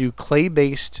try to do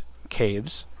clay-based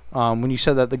caves. When you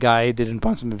said that the guy did a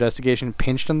bunch of investigation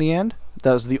pinched on the end,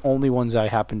 those are the only ones I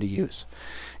happen to use,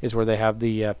 is where they have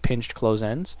the pinched close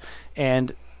ends.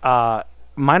 And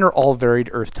mine are all varied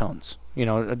earth tones,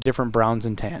 different browns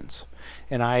and tans.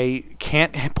 And I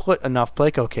can't put enough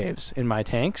Pleco caves in my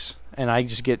tanks, and I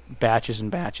just get batches and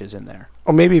batches in there.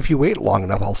 Or maybe if you wait long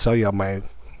enough, I'll sell you my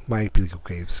Pleco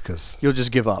caves because you'll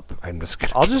just give up. I'm just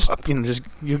gonna. I'll just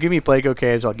you give me Pleco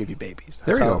caves, I'll give you babies.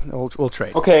 That's there you go. We'll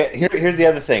trade. Okay, here's the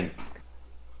other thing.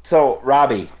 So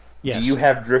Robbie, yes. Do you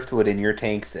have driftwood in your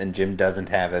tanks and Jim doesn't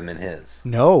have them in his?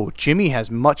 No, Jimmy has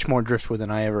much more driftwood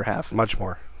than I ever have. Much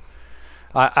more.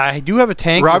 I do have a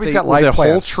tank Robbie's got live with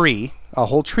plants. a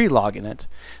whole tree log in it.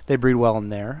 They breed well in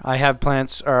there. I have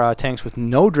tanks with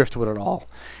no driftwood at all,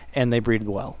 and they breed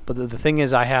well. But the thing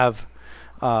is, I have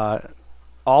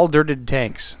all dirted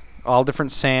tanks, all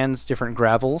different sands, different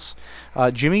gravels.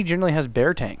 Jimmy generally has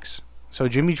bare tanks. So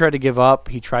Jimmy tried to give up.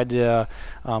 He tried to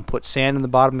put sand in the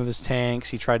bottom of his tanks.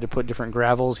 He tried to put different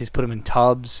gravels. He's put them in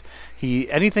tubs.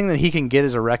 Anything that he can get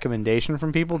as a recommendation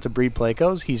from people to breed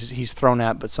Plecos, he's thrown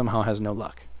at, but somehow has no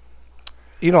luck.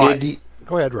 Go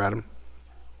ahead, Radham.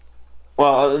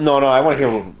 Well, no, I want to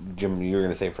hear what Jim you were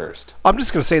going to say first. I'm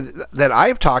just going to say that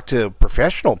I've talked to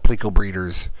professional Pleco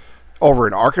breeders over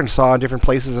in Arkansas and different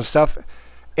places and stuff.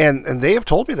 And they have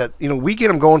told me that, we get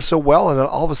them going so well, and then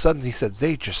all of a sudden, he said,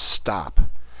 they just stop.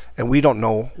 And we don't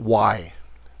know why.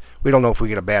 We don't know if we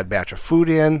get a bad batch of food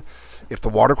in, if the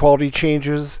water quality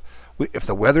changes, if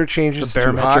the weather changes, the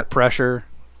barometric pressure.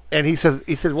 And he said,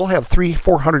 we'll have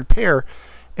 300-400 pair,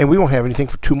 and we won't have anything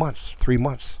for 2 months, 3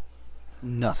 months.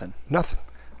 Nothing.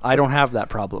 I don't have that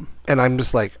problem. And I'm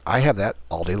just like, I have that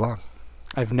all day long.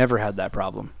 I've never had that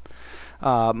problem.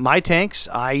 My tanks,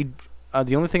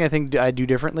 the only thing I think I do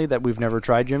differently that we've never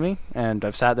tried, Jimmy, and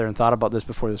I've sat there and thought about this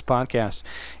before this podcast,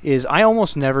 is I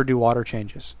almost never do water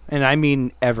changes. And I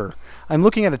mean ever. I'm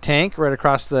looking at a tank right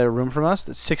across the room from us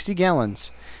that's 60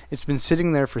 gallons. It's been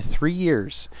sitting there for 3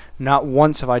 years. Not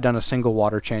once have I done a single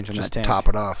water change in that tank. Just top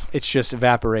it off. It's just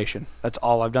evaporation. That's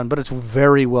all I've done. But it's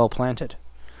very well planted.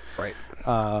 Right.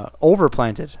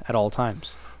 Overplanted at all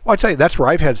times. Well, I tell you, that's where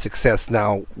I've had success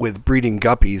now with breeding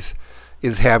guppies,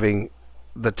 is having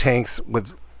the tanks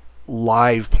with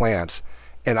live plants.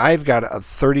 And I've got a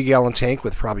 30-gallon tank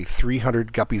with probably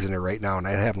 300 guppies in it right now, and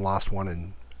I haven't lost one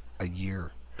in a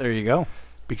year. There you go.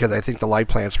 Because I think the live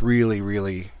plants really,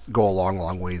 really go a long,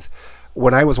 long ways.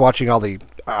 When I was watching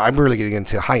I'm really getting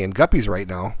into high-end guppies right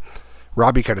now.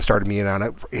 Robbie kind of started me in on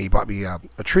it. He bought me a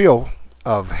trio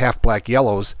of half-black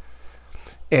yellows,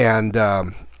 and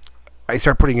I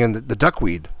started putting in the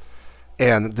duckweed.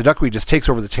 And the duckweed just takes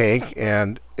over the tank,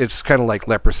 and it's kind of like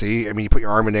leprosy. I mean, you put your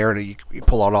arm in there, and you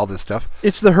pull out all this stuff.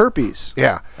 It's the herpes.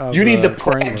 Yeah. You need the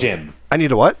plant, Jim. I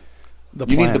need a what?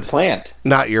 You need the plant.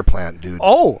 Not your plant, dude.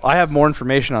 Oh, I have more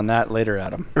information on that later,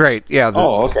 Adam. Right, yeah.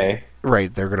 Okay.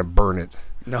 Right, they're going to burn it.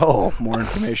 No, more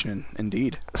information,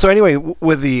 indeed. So anyway,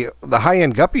 with the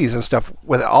high-end guppies and stuff,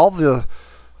 with all the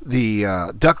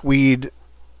duckweed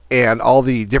and all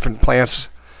the different plants,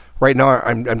 Right now,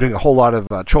 I'm doing a whole lot of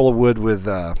cholla wood with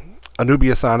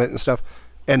Anubias on it and stuff.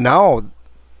 And now,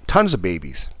 tons of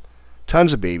babies.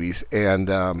 And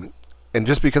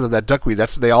just because of that duckweed,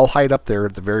 they all hide up there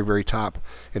at the very, very top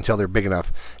until they're big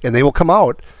enough. And they will come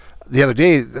out. The other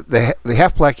day, the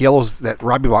half-black yellows that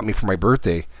Robbie bought me for my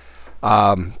birthday,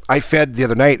 I fed the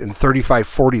other night, and 35,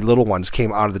 40 little ones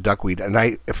came out of the duckweed.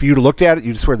 And if you'd looked at it,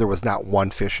 you'd swear there was not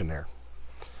one fish in there.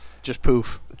 Just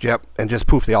poof. Yep, and just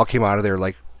poof, they all came out of there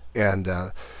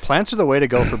plants are the way to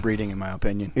go for breeding, in my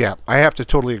opinion. Yeah, I have to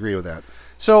totally agree with that.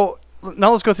 So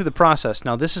now let's go through the process.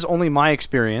 Now, this is only my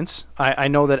experience. I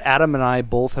know that Adam and I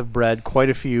both have bred quite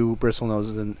a few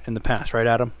bristlenoses in the past, right,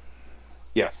 Adam?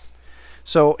 Yes.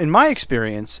 So in my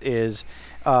experience is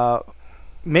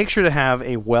make sure to have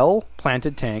a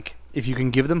well-planted tank. If you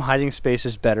can give them hiding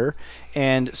spaces, better,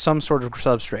 and some sort of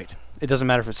substrate. It doesn't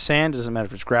matter if it's sand, it doesn't matter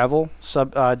if it's gravel,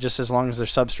 just as long as they're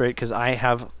substrate, because I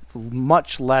have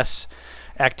much less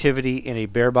activity in a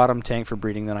bare bottom tank for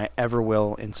breeding than I ever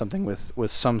will in something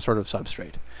with some sort of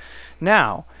substrate.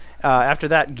 Now, after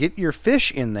that, get your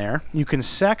fish in there. You can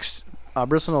sex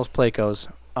Bristlenose Plecos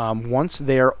once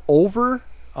they are over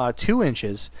 2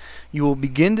 inches. You will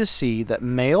begin to see that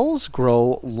males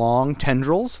grow long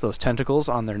tendrils, those tentacles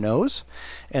on their nose,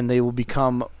 and they will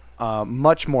become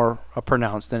much more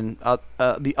pronounced than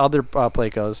the other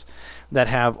Plecos that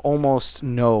have almost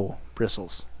no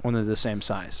bristles when they're the same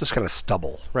size. Just kind of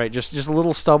stubble. Right, just a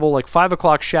little stubble, like 5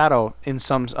 o'clock shadow in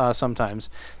sometimes,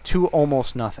 to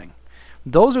almost nothing.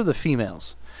 Those are the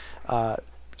females.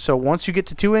 So once you get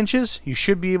to 2 inches, you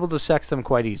should be able to sex them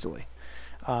quite easily.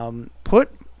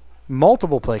 Put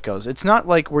multiple Plecos. It's not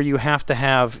like where you have to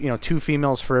have 2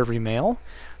 females for every male.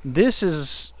 This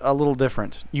is a little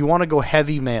different. You want to go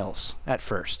heavy males at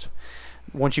first.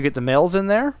 Once you get the males in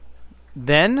there,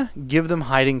 then give them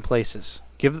hiding places.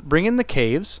 Bring in the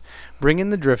caves, bring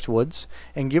in the driftwoods,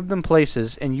 and give them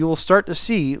places, and you will start to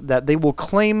see that they will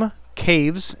claim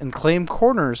caves and claim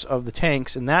corners of the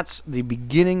tanks, and that's the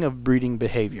beginning of breeding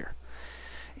behavior.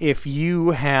 If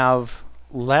you have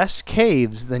less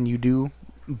caves than you do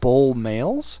bull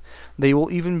males, they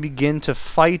will even begin to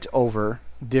fight over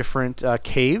different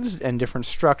caves and different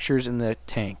structures in the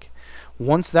tank.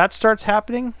 Once that starts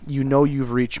happening, you know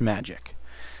you've reached magic.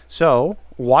 So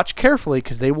watch carefully,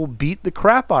 because they will beat the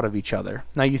crap out of each other.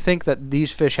 Now, you think that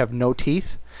these fish have no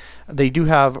teeth. They do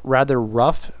have rather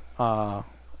rough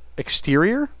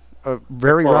exterior,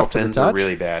 very rough to the touch. Fins are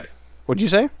really bad. What'd you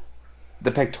say?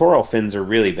 The pectoral fins are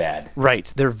really bad.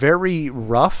 Right. They're very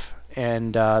rough,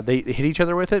 and they hit each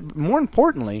other with it. More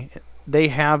importantly, they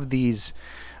have these,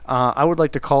 I would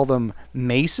like to call them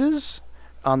maces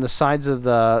on the sides of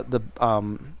the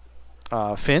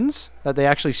fins, that they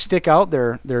actually stick out.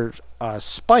 They're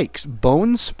spikes,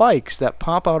 bone spikes that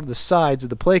pop out of the sides of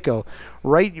the Pleco,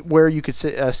 right where you could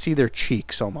see their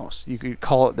cheeks almost. You could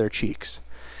call it their cheeks.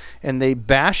 And they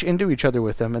bash into each other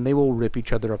with them, and they will rip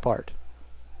each other apart.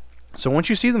 So once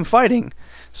you see them fighting,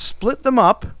 split them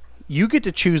up. You get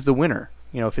to choose the winner,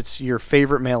 if it's your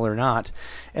favorite male or not,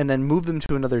 and then move them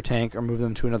to another tank or move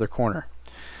them to another corner.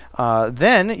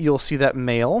 Then you'll see that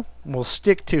male will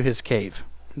stick to his cave.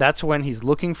 That's when he's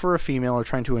looking for a female or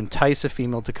trying to entice a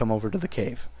female to come over to the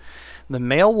cave. The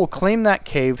male will claim that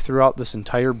cave throughout this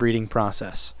entire breeding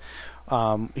process.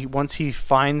 Once he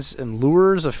finds and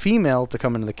lures a female to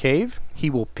come into the cave, he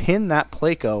will pin that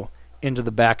Pleco into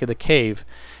the back of the cave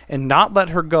and not let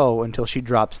her go until she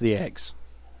drops the eggs.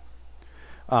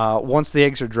 Once the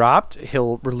eggs are dropped,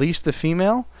 he'll release the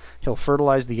female, he'll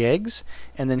fertilize the eggs,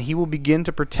 and then he will begin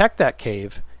to protect that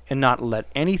cave and not let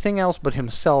anything else but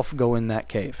himself go in that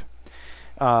cave.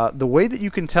 The way that you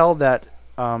can tell that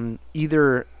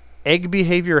either egg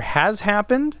behavior has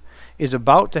happened, is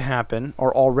about to happen,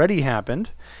 or already happened,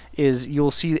 is you'll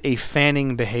see a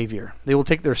fanning behavior. They will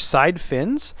take their side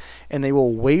fins and they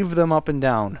will wave them up and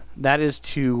down. That is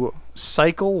to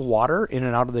cycle water in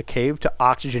and out of the cave to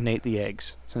oxygenate the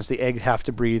eggs, since the eggs have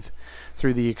to breathe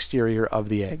through the exterior of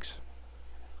the eggs.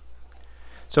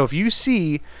 So if you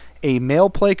see a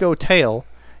male Pleco tail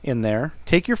in there,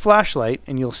 take your flashlight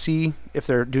and you'll see if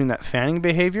they're doing that fanning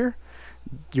behavior.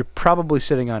 You're probably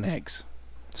sitting on eggs.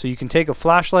 So you can take a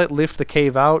flashlight, lift the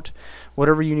cave out,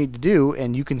 whatever you need to do,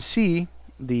 and you can see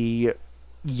the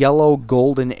yellow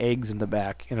golden eggs in the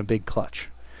back in a big clutch.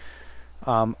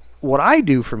 What I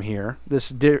do from here, this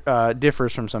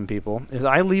differs from some people, is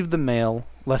I leave the male,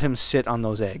 let him sit on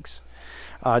those eggs.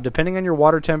 Depending on your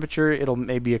water temperature, it'll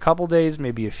maybe a couple days,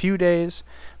 maybe a few days,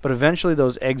 but eventually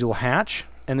those eggs will hatch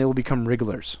and they will become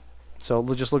wrigglers. So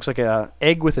it just looks like an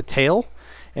egg with a tail,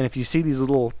 and if you see these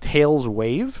little tails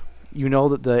wave, you know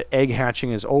that the egg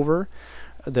hatching is over.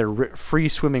 their free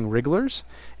swimming wrigglers,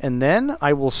 and then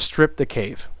I will strip the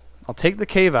cave. I'll take the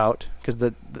cave out because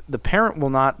the parent will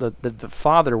not, the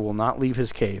father will not leave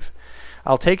his cave.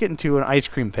 I'll take it into an ice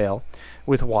cream pail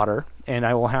with water, and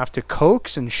I will have to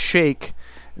coax and shake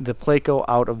the Pleco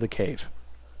out of the cave.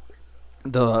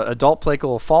 The adult Pleco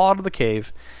will fall out of the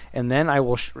cave, and then I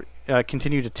will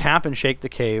continue to tap and shake the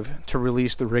cave to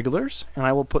release the wrigglers, and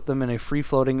I will put them in a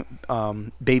free-floating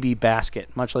baby basket,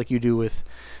 much like you do with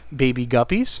baby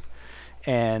guppies,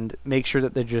 and make sure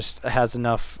that they just has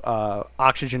enough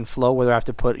oxygen flow, whether I have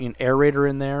to put an aerator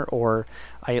in there or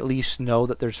I at least know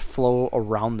that there's flow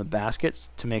around the baskets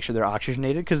to make sure they're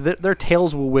oxygenated, because their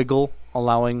tails will wiggle,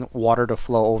 allowing water to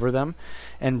flow over them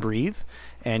and breathe,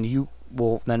 and you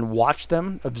will then watch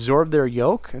them absorb their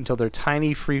yolk until they're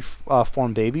tiny free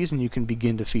form babies, and you can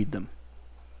begin to feed them.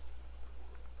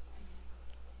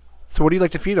 So what do you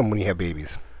like to feed them when you have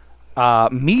babies?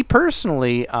 Me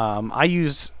personally, I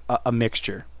use a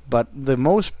mixture, but the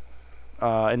most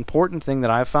important thing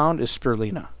that I've found is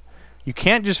spirulina. You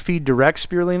can't just feed direct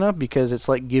spirulina because it's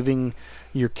like giving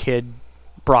your kid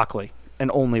broccoli and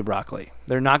only broccoli.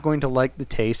 They're not going to like the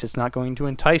taste. It's not going to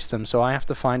entice them. So I have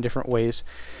to find different ways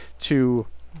to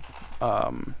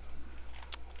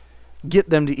get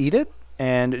them to eat it,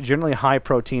 and generally high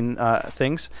protein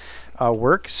things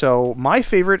work. So my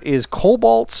favorite is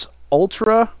Cobalt's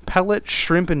Ultra Pellet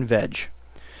Shrimp and Veg.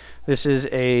 This is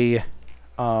a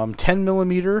 10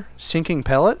 millimeter sinking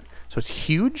pellet, so it's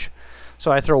huge.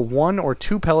 So I throw 1 or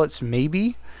 2 pellets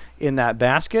maybe in that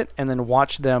basket, and then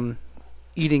watch them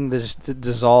eating the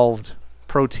dissolved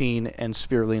protein and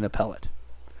spirulina pellet.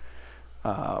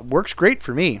 Works great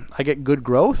for me. I get good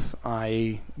growth.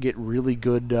 I get really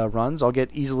good runs. I'll get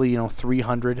easily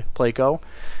 300 Pleco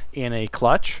in a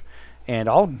clutch, and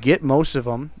I'll get most of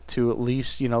them to at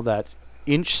least that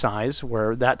inch size,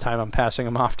 where that time I'm passing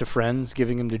them off to friends,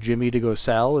 giving them to Jimmy to go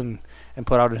sell and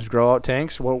put out in his grow out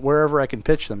tanks, wherever I can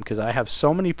pitch them, because I have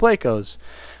so many Plecos.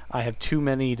 I have too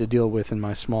many to deal with in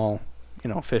my small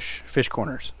fish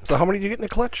corners. So how many do you get in a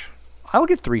clutch? I'll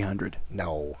get 300.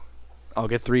 No. I'll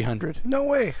get 300. No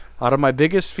way. Out of my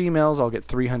biggest females, I'll get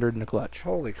 300 in a clutch.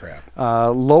 Holy crap.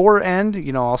 Lower end,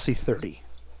 I'll see 30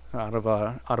 out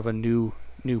of a new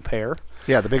pair.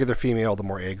 Yeah, the bigger the female, the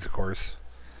more eggs, of course.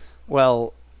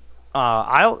 Well,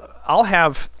 I'll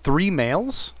have 3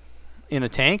 males in a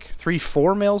tank,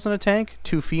 4 males in a tank,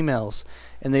 2 females,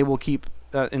 and they will keep,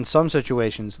 in some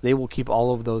situations, they will keep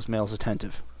all of those males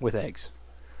attentive with eggs.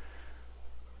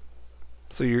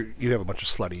 So you have a bunch of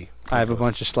slutty. I have a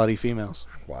bunch of slutty females.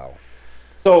 Wow.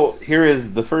 So here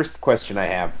is the first question I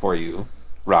have for you,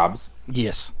 Robs.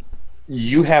 Yes.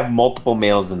 You have multiple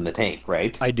males in the tank,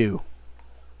 right? I do.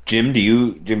 Jimmy, do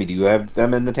you have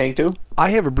them in the tank too?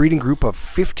 I have a breeding group of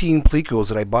 15 Plecos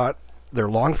that I bought. They're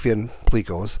longfin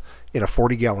Plecos in a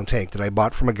 40-gallon tank that I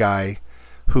bought from a guy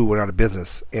who went out of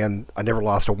business. And I never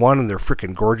lost a one, and they're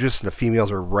freaking gorgeous, and the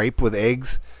females are ripe with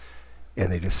eggs,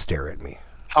 and they just stare at me.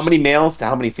 How many males to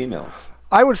how many females?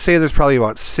 I would say there's probably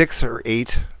about 6 or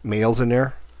 8 males in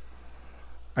there.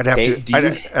 I'd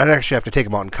actually have to take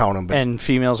them out and count them. But And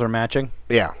females are matching?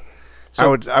 yeah.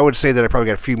 So I would say that I probably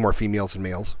got a few more females than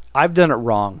males. I've done it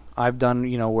wrong. I've done,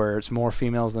 where it's more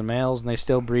females than males and they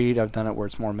still breed. I've done it where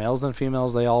it's more males than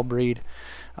females. They all breed.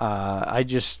 I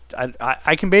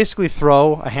can basically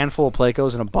throw a handful of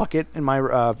Plecos in a bucket in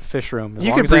my fish room.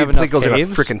 You can breed Plecos in a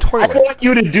freaking toilet. I want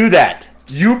you to do that.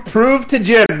 You prove to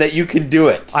Jim that you can do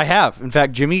it. I have. In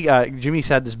fact, Jimmy's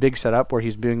had this big setup where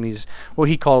he's doing these, what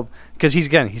he called, because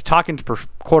he's talking to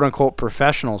quote unquote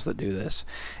professionals that do this,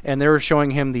 and they were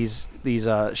showing him these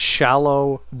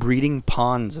shallow breeding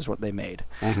ponds is what they made.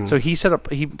 Mm-hmm. So he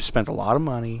spent a lot of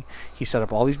money. He set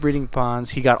up all these breeding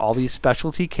ponds. He got all these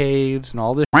specialty caves and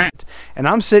all this shit. And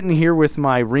I'm sitting here with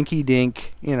my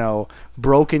rinky-dink,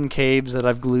 broken caves that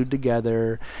I've glued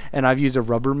together, and I've used a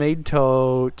Rubbermaid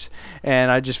tote,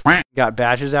 and I just got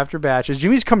batches after batches.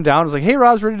 Jimmy's come down and was like, "Hey,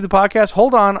 Rob's ready to do the podcast?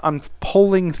 Hold on, I'm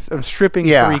stripping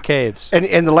 3 caves."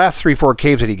 And the last 3-4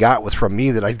 caves that he got was from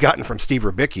me that I'd gotten from Steve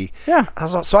Rubicki. Yeah.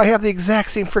 So I have the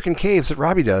exact same freaking caves that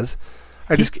Robbie does.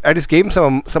 I just gave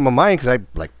him some of mine because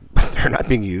they're not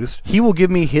being used. He will give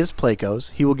me his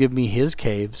Plecos. He will give me his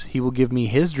caves. He will give me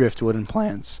his driftwood and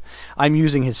plants. I'm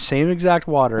using his same exact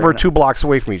water. We're 2 blocks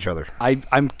away from each other.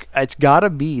 It's got to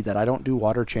be that I don't do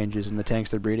water changes in the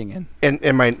tanks they're breeding in.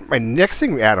 And my next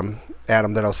thing, Adam,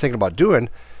 that I was thinking about doing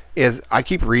is I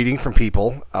keep reading from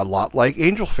people a lot like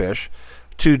angelfish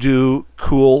to do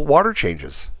cool water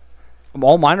changes.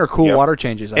 All mine are cool water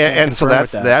changes. And so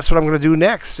that's what I'm going to do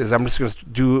next. Is I'm just going to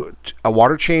do a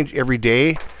water change every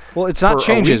day. Well, it's not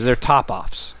changes; they're top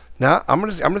offs. No, I'm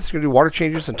just gonna do water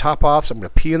changes and top offs. I'm gonna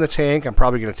pee in the tank. I'm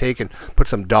probably gonna take and put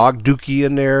some dog dookie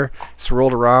in there, swirl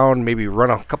it around, maybe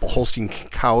run a couple Holstein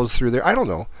cows through there. I don't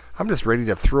know. I'm just ready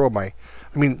to throw my.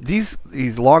 I mean, these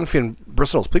long fin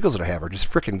Bristol-Nose Plecos that I have are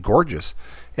just freaking gorgeous,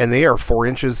 and they are 4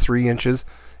 inches, 3 inches,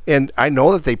 and I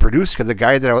know that they produce because the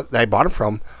guy that I bought them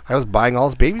from, I was buying all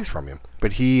his babies from him.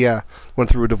 But he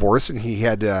went through a divorce and he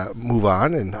had to move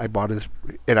on, and I bought his.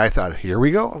 And I thought, here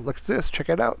we go. Look at this. Check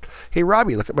it out. Hey,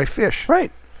 Robbie, look at my fish.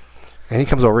 Right. And he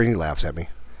comes over and he laughs at me.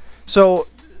 So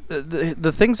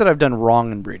the things that I've done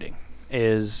wrong in breeding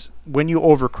is when you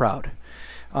overcrowd,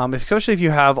 especially if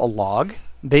you have a log,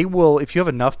 they will. If you have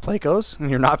enough Plecos and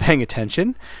you're not paying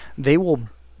attention, they will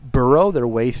burrow their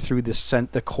way through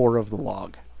the core of the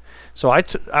log. So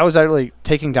I was actually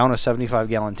taking down a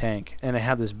 75-gallon tank, and it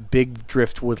had this big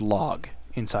driftwood log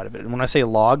inside of it. And when I say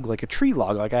log, like a tree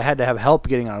log, like I had to have help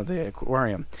getting out of the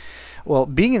aquarium. Well,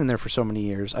 being in there for so many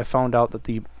years, I found out that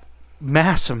the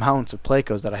mass amounts of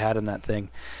Plecos that I had in that thing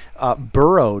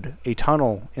burrowed a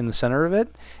tunnel in the center of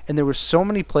it, and there were so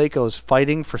many Plecos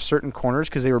fighting for certain corners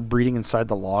because they were breeding inside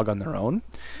the log on their own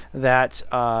that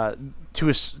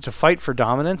to fight for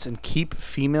dominance and keep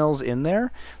females in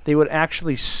there, they would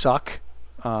actually suck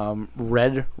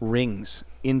red rings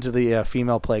into the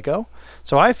female Pleco.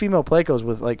 So I have female Plecos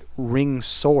with like ring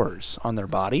sores on their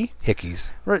body. Hickeys.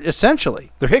 Right,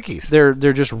 essentially. They're hickeys.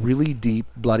 They're just really deep,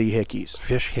 bloody hickeys.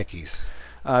 Fish hickeys.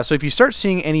 So if you start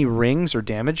seeing any rings or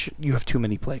damage, you have too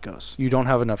many Plecos. You don't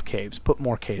have enough caves. Put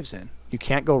more caves in. You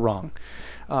can't go wrong.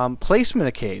 Placement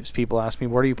of caves. People ask me,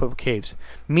 where do you put caves?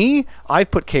 Me,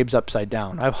 I've put caves upside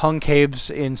down. I've hung caves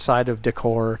inside of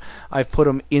decor. I've put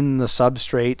them in the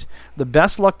substrate. The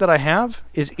best luck that I have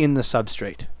is in the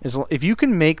substrate. If you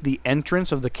can make the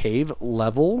entrance of the cave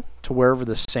level to wherever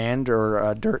the sand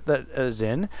or dirt that is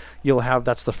in,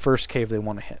 that's the first cave they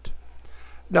want to hit.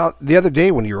 Now, the other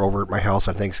day when you were over at my house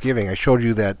on Thanksgiving, I showed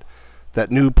you that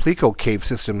new Pleco cave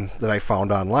system that I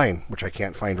found online, which I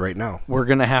can't find right now. We're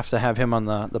going to have him on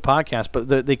the podcast,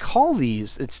 but they call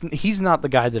these, he's not the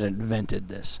guy that invented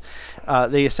this.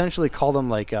 They essentially call them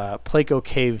like Pleco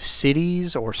cave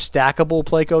cities or stackable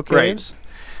Pleco caves.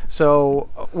 Right. So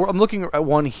I'm looking at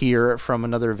one here from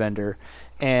another vendor,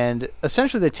 and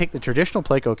essentially they take the traditional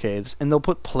Pleco caves and they'll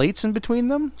put plates in between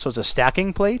them, so it's a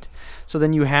stacking plate. So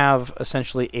then you have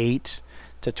essentially 8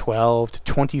 to 12 to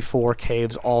 24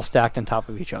 caves all stacked on top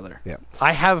of each other. Yeah.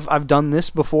 I've done this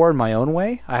before in my own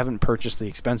way. I haven't purchased the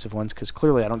expensive ones because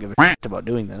clearly I don't give a shit about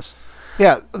doing this.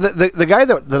 Yeah, the guy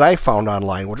that I found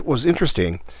online, what was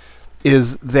interesting,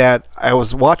 is that I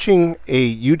was watching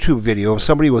a YouTube video of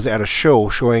somebody was at a show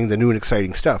showing the new and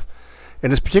exciting stuff.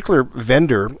 And this particular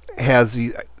vendor has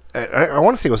I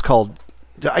want to say it was called,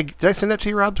 did I send that to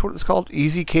you, Rob? What it's called?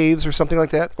 Easy Caves or something like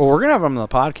that? Well, we're going to have him on the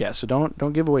podcast, so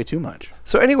don't give away too much.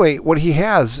 So anyway, what he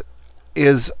has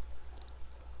is,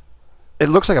 it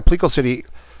looks like a Pleco city.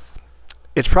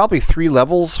 It's probably 4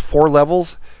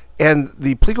 levels, and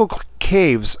the Pleco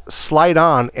caves slide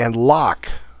on and lock.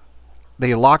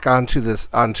 They lock onto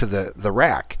the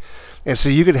rack. And so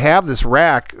you could have this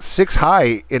rack 6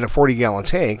 high in a 40-gallon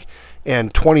tank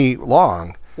and 20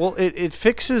 long. Well, it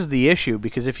fixes the issue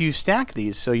because if you stack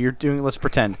these, so you're doing, let's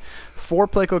pretend, 4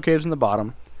 Pleco caves in the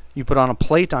bottom, you put on a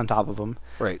plate on top of them,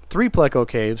 right? 3 Pleco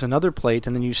caves, another plate,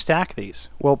 and then you stack these.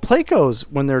 Well, Plecos,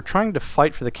 when they're trying to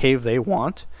fight for the cave they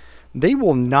want, they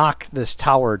will knock this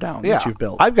tower down that you've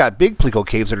built. I've got big Pleco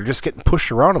caves that are just getting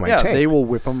pushed around in my tank. Yeah, they will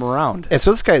whip them around. And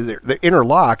so this guy, they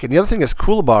interlock, and the other thing that's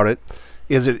cool about it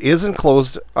is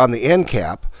enclosed on the end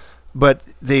cap, but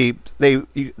they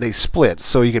split.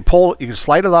 So you could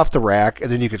slide it off the rack,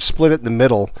 and then you could split it in the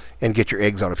middle and get your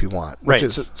eggs out if you want. Right.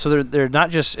 So they're not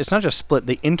just, it's not just split,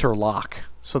 they interlock.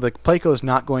 So the Pleco is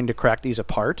not going to crack these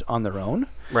apart on their own.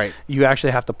 Right. You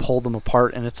actually have to pull them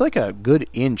apart, and it's like a good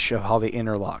inch of how they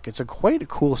interlock. It's quite a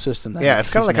cool system. It's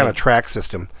kind of like on a track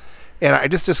system. And I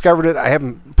just discovered it. I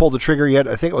haven't pulled the trigger yet.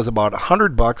 I think it was about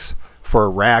 $100 for a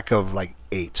rack of like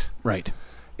 8. Right.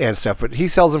 And stuff, but he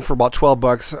sells them for about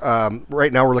 $12.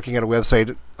 Right now, we're looking at a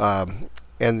website,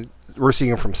 and we're seeing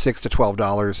them from $6 to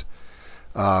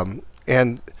 $12.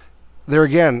 And there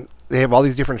again, they have all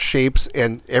these different shapes,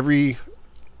 and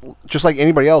just like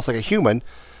anybody else, like a human,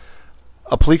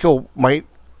 a Pleco might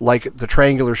like the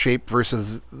triangular shape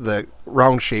versus the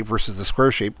round shape versus the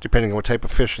square shape, depending on what type of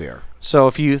fish they are. So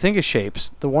if you think of shapes,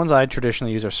 the ones I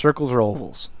traditionally use are circles or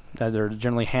ovals. They're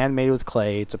generally handmade with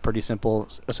clay. It's a pretty simple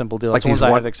deal. Like That's ones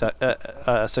I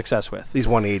have success with. These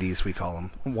 180s, we call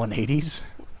them. 180s?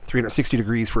 360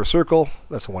 degrees for a circle.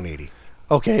 That's a 180.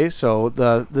 Okay, so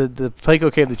the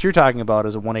Pleco cave that you're talking about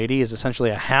is a 180 is essentially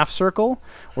a half circle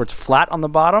where it's flat on the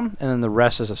bottom and then the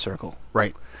rest is a circle.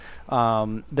 Right.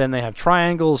 Then they have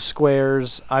triangles,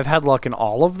 squares. I've had luck in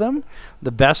all of them.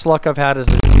 The best luck I've had is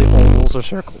the ovals or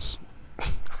circles.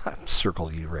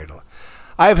 Circle you right.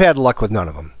 I've had luck with none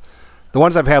of them. The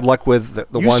ones I've had luck with,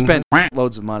 the you one... You spent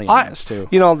loads of money on this, too.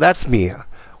 You know, that's me.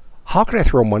 How can I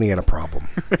throw money at a problem?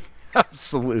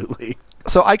 Absolutely.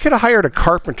 So I could have hired a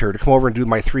carpenter to come over and do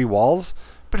my 3 walls,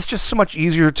 but it's just so much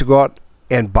easier to go out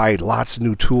and buy lots of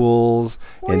new tools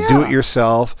and do it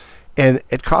yourself. And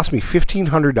it cost me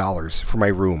 $1,500 for my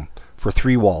room for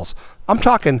 3 walls. I'm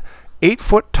talking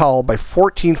 8-foot tall by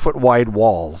 14-foot wide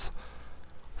walls.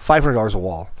 $500 a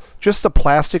wall. Just the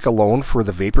plastic alone for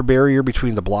the vapor barrier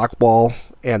between the block wall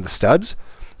and the studs,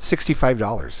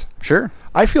 $65. Sure.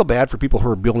 I feel bad for people who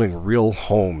are building real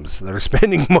homes that are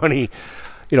spending money,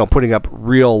 putting up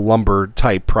real lumber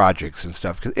type projects and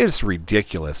stuff, because it's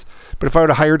ridiculous. But if I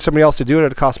would have hired somebody else to do it, it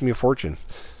would cost me a fortune.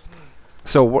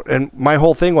 So, and my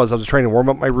whole thing was I was trying to warm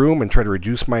up my room and try to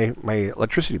reduce my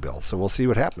electricity bill. So we'll see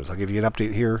what happens. I'll give you an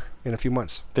update here in a few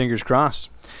months. Fingers crossed.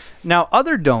 Now,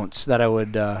 other don'ts that I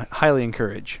would highly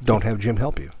encourage. Don't have Jim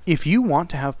help you. If you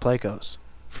want to have Plecos,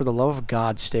 for the love of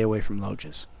God, stay away from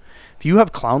loaches. If you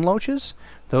have clown loaches,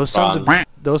 those sons of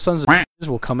bitches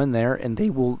will come in there and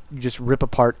they will just rip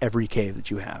apart every cave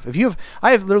that you have.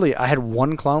 I had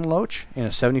 1 clown loach in a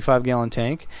 75-gallon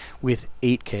tank with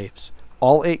 8 caves.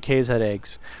 All 8 caves had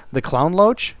eggs. The clown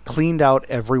loach cleaned out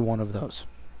every one of those.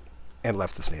 And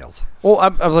left the snails. Well, I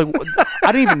was like,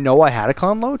 I didn't even know I had a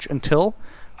clown loach until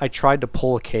I tried to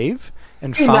pull a cave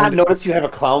and found. I did not notice you have a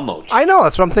clown loach. I know.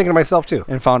 That's what I'm thinking to myself too.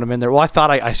 And found them in there. Well, I thought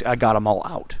I got them all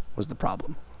out. Was the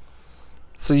problem?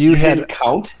 So you had didn't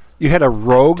count? You had a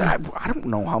rogue. I don't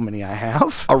know how many I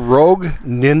have. A rogue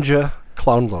ninja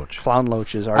clown loach. Clown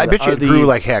loaches are. I bet you it grew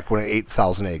like heck when it ate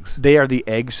 1,000 eggs. They are the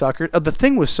egg suckers. The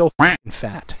thing was so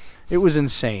fat. It was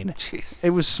insane. Jeez.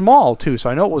 It was small too, so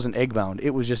I know it wasn't egg bound.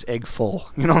 It was just egg full.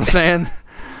 You know what I'm saying?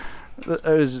 It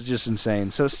was just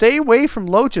insane. So stay away from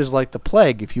loaches like the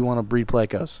plague if you want to breed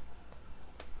Plecos.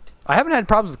 I haven't had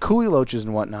problems with coolie loaches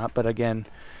and whatnot, but again,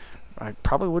 I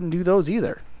probably wouldn't do those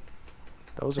either.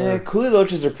 Those are coolie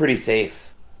loaches are pretty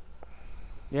safe.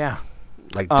 Yeah.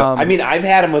 Like I mean, I've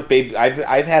had them with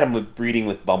I've had them with breeding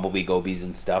with bumblebee gobies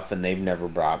and stuff, and they've never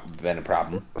been a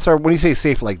problem. So when you say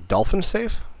safe, like dolphin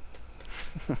safe?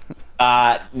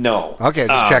 No. Okay,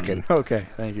 just checking. Okay,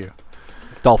 thank you.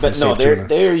 Dolphin but no, safe.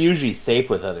 they're usually safe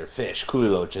with other fish.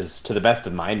 Coolie loaches, to the best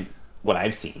of what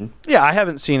I've seen. Yeah, I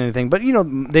haven't seen anything, but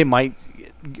they might.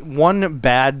 One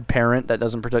bad parent that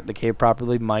doesn't protect the cave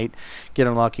properly might get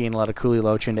unlucky and let a coolie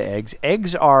loach into eggs.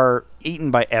 Eggs are eaten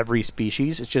by every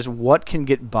species. It's just what can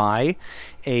get by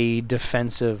a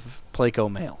defensive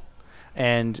Pleco male.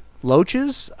 And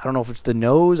loaches, I don't know if it's the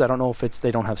nose. I don't know if it's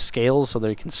they don't have scales so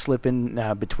they can slip in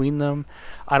between them.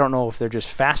 I don't know if they're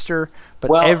just faster.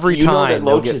 But every time that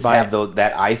loaches have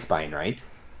that eye spine, right?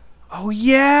 Oh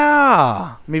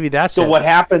yeah, maybe that's so. it. What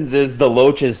happens is the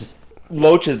loaches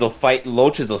will fight.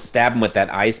 Loaches will stab them with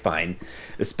that eye spine,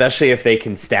 especially if they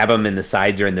can stab them in the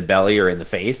sides or in the belly or in the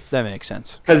face. That makes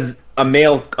sense. Because a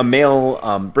male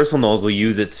bristlenose will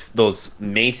use those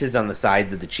maces on the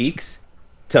sides of the cheeks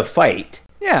to fight.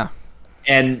 Yeah.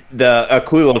 And a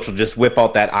coolie loach will just whip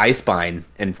out that eye spine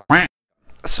and.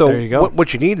 So there you go.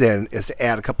 What you need then is to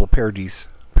add a couple of paradise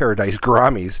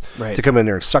gouramis to come in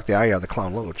there and suck the eye out of the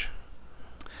clown loach.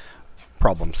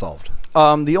 Problem solved.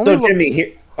 The only Jimmy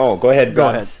here. Oh, go ahead. Go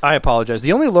ahead. I apologize.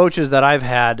 The only loaches that I've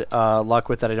had luck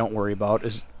with that I don't worry about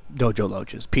is dojo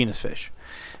loaches, penis fish.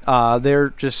 They're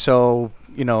just so,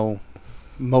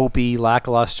 mopey,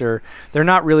 lackluster. They're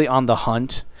not really on the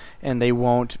hunt, and they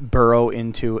won't burrow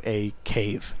into a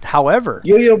cave. However...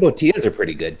 Yo-yo botillas are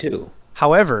pretty good, too.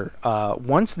 However,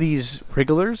 once these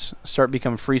wrigglers start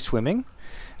become free swimming,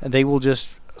 they will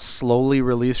just slowly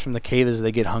release from the cave as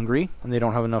they get hungry, and they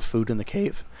don't have enough food in the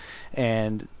cave.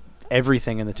 And...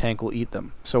 everything in the tank will eat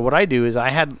them. So what I do is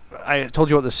I told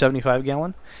you about the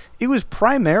 75-gallon. It was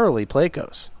primarily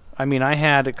Plecos. I mean, I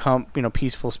had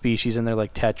peaceful species in there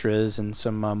like tetras and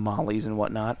some mollies and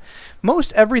whatnot.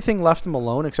 Most everything left them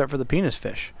alone except for the penis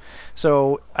fish.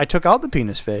 So I took out the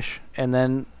penis fish, and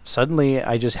then suddenly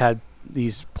I just had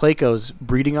these Plecos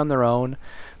breeding on their own,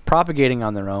 propagating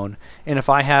on their own. And if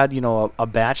I had a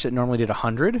batch that normally did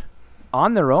 100,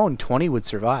 on their own 20 would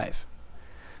survive.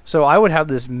 So I would have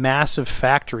this massive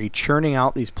factory churning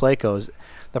out these Plecos.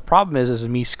 The problem is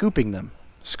me scooping them.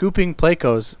 Scooping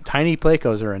Plecos, tiny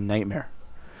Plecos, are a nightmare.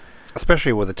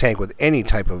 Especially with a tank with any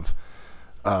type of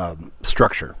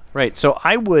structure. Right. So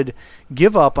I would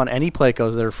give up on any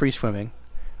Plecos that are free swimming.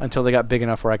 until they got big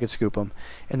enough where I could scoop them.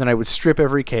 And then I would strip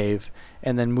every cave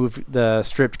and then move the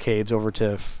stripped caves over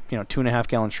to 2.5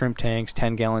 gallon shrimp tanks,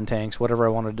 10-gallon tanks, whatever I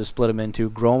wanted to split them into,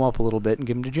 grow them up a little bit, and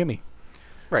give them to Jimmy.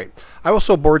 Right. I was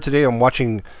so bored today. I'm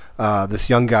watching this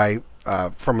young guy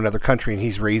from another country, and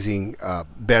he's raising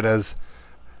bettas,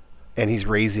 and he's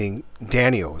raising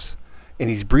danios, and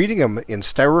he's breeding them in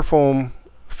styrofoam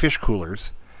fish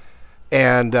coolers.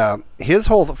 And his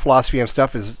whole philosophy and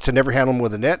stuff is to never handle them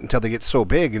with a net until they get so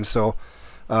big, and so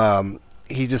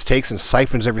he just takes and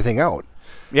siphons everything out.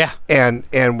 Yeah. And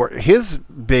his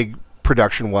big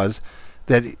production was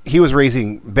that he was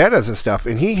raising bettas and stuff,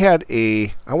 and he had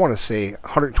I want to say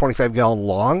 125 gallon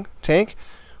long tank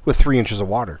with 3 inches of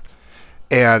water,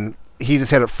 and he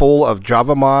just had it full of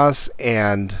Java moss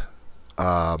and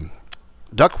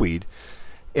duckweed,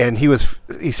 and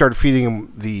he started feeding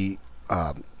him the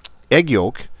egg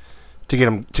yolk to get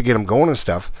him going and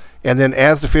stuff. And then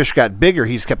as the fish got bigger,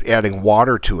 he just kept adding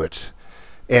water to it.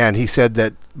 And he said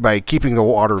that by keeping the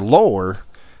water lower,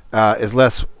 is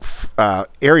less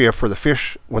area for the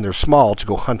fish when they're small to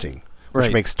go hunting,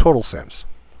 which makes total sense.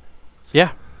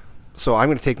 Yeah. So I'm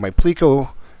going to take my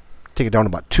Pleco, take it down to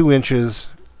about 2 inches,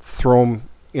 throw them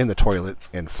in the toilet,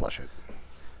 and flush it.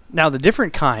 Now, the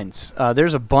different kinds,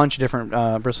 there's a bunch of different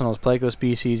Bristlenose Pleco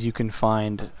species you can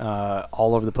find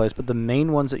all over the place, but the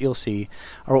main ones that you'll see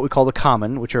are what we call the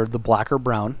common, which are the black or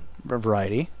brown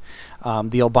variety,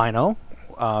 the albino,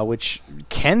 which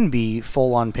can be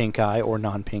full-on pink eye or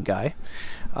non-pink eye.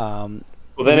 Well,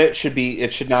 then it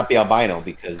should not be albino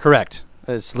because... Correct.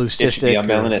 It's leucistic. It should be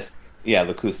melanist. Yeah,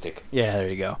 leucistic. Yeah, there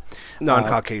you go.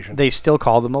 Non-Caucasian. They still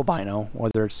call them albino,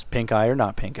 whether it's pink eye or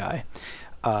not pink eye.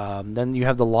 Then you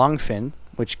have the longfin,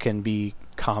 which can be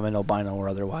common, albino, or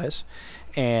otherwise.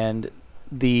 And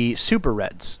the super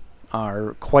reds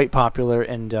are quite popular,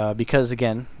 and because,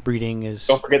 again, breeding is...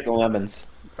 Don't forget the lemons.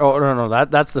 Oh, no,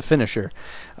 that's the finisher.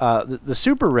 The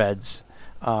super reds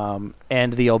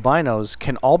and the albinos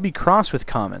can all be crossed with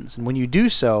commons, and when you do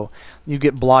so, you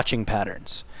get blotching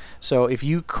patterns. So if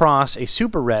you cross a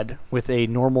super red with a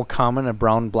normal common, a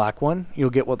brown-black one, you'll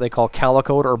get what they call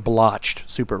calicoed or blotched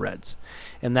super reds.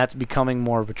 And that's becoming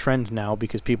more of a trend now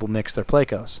because people mix their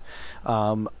Plecos.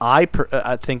 I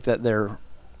think that they're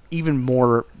even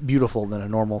more beautiful than a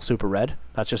normal super red.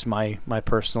 That's just my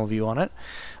personal view on it.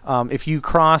 If you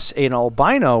cross an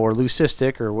albino or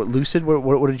leucistic, or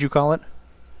what did you call it?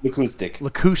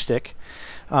 Leucistic.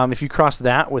 If you cross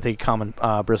that with a common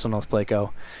Bristlenose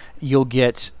Pleco, you'll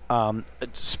get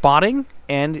spotting,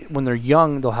 and when they're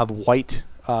young, they'll have white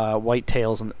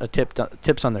tails and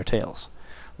tips on their tails.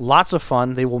 Lots of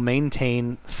fun. They will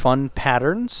maintain fun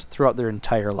patterns throughout their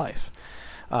entire life.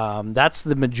 That's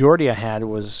the majority I had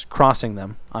was crossing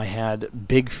them. I had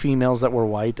big females that were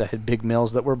white. I had big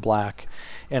males that were black,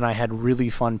 and I had really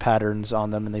fun patterns on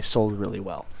them, and they sold really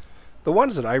well. The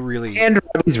ones that I really... And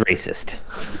Robbie's racist.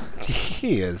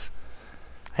 He is.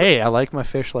 Hey, I like my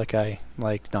fish like I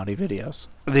like naughty videos.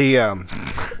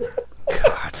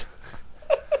 God.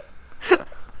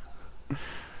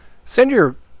 Send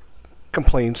your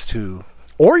complaints to...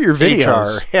 Or your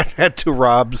videos. HR to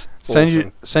Rob's.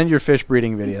 Send your fish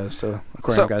breeding videos to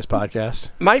Aquarium Guys Podcast.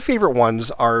 My favorite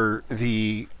ones are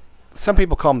some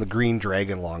people call them the green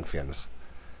dragon longfins,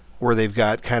 where they've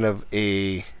got kind of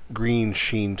a green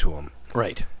sheen to them.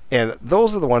 Right. And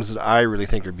those are the ones that I really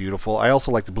think are beautiful. I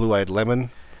also like the blue-eyed lemon.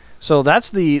 So that's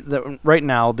the right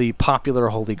now the popular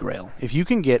holy grail. If you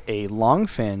can get a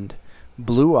long-finned,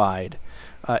 blue-eyed,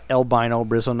 albino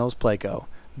Bristlenose Pleco,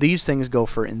 these things go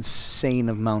for insane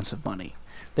amounts of money.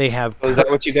 They have. Is that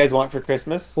what you guys want for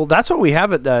Christmas? Well, that's what we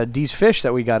have at D's Fish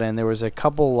that we got in. There was a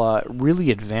couple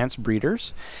really advanced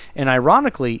breeders, and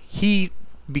ironically, he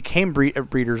became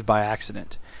breeders by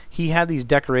accident. He had these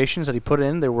decorations that he put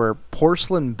in. There were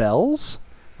porcelain bells,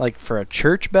 like for a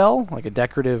church bell, like a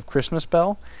decorative Christmas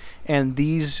bell, and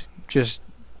these just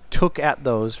took at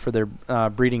those for their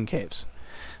breeding caves.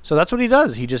 So that's what he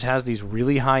does. He just has these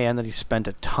really high end that he spent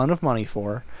a ton of money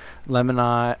for,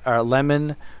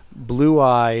 lemon,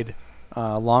 blue-eyed,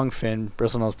 longfin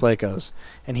Bristlenose Plecos,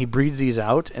 and he breeds these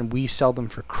out, and we sell them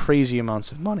for crazy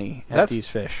amounts of money at These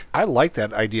Fish. I like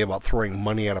that idea about throwing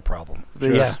money at a problem.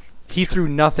 Yeah, he threw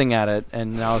nothing at it,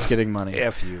 and now it's getting money.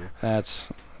 F you.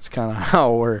 That's kind of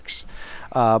how it works.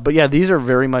 But yeah, these are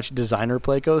very much designer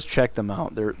Plecos. Check them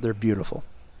out. They're beautiful.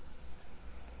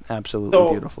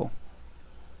 Absolutely beautiful.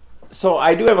 So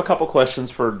I do have a couple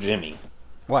questions for Jimmy.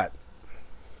 What?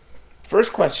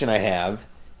 First question I have,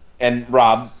 and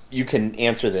Rob, you can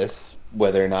answer this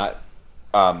whether or not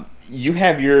you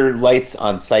have your lights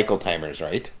on cycle timers,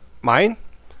 right? Mine?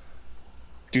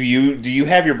 Do you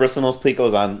have your bristlenose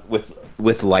plecos on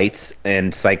with lights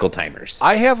and cycle timers?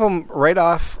 I have them right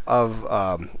off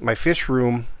of my fish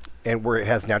room and where it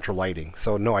has natural lighting.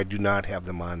 So no, I do not have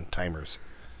them on timers.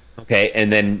 Okay,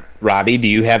 and then Robbie, do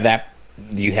you have that?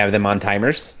 Do you have them on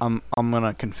timers? I'm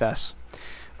gonna confess.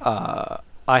 I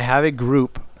have a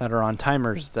group that are on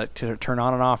timers that turn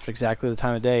on and off at exactly the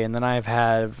time of day, and then I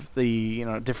have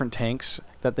the different tanks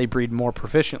that they breed more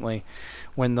proficiently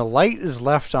when the light is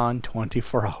left on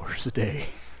 24 hours a day.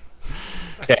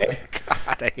 Okay.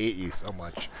 God, I hate you so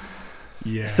much.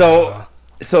 Yeah.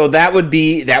 So that would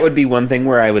be one thing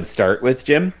where I would start with,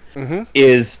 Jim,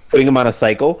 is putting them on a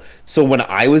cycle. So when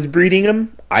I was breeding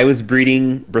them, I was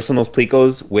breeding bristlenose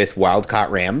plecos with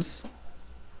wild-caught rams,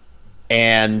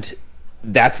 and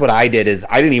that's what I did. Is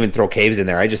I didn't even throw caves in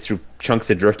there. I just threw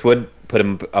chunks of driftwood, put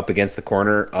them up against the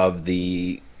corner of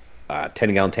the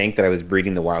 10-gallon tank that I was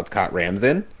breeding the wild-caught rams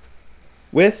in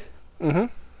with,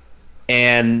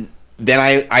 and then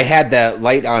I had the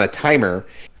light on a timer.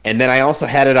 And then I also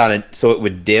had it on it so it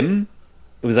would dim.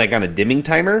 It was like on a dimming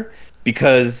timer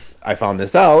because I found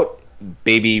this out.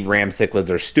 Baby ram cichlids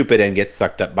are stupid and get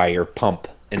sucked up by your pump.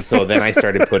 And so then I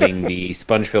started putting the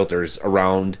sponge filters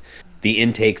around the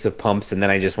intakes of pumps, and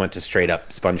then I just went to straight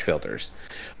up sponge filters.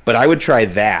 But I would try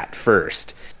that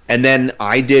first. And then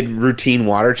I did routine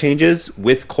water changes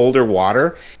with colder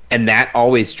water, and that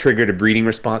always triggered a breeding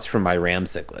response from my ram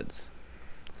cichlids.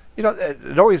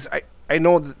 It always... I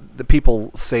know the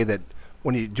people say that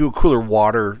when you do a cooler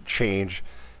water change,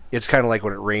 it's kind of like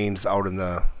when it rains out in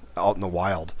the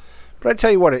wild. But I tell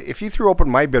you what, if you threw open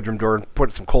my bedroom door and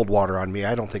put some cold water on me,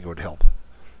 I don't think it would help.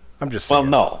 I'm just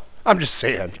saying. Well, no. I'm just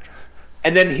saying.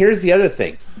 And then here's the other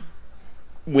thing.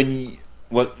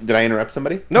 What did I interrupt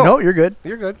somebody? No, you're good.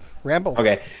 You're good. Ramble.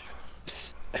 Okay.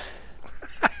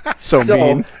 So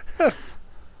mean.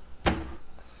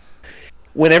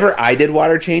 Whenever I did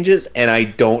water changes, and I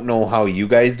don't know how you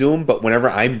guys do them, but whenever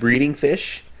I'm breeding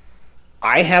fish,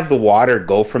 I have the water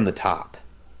go from the top.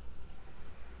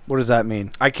 What does that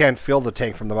mean? I can't fill the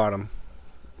tank from the bottom.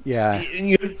 Yeah.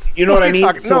 You know what I mean?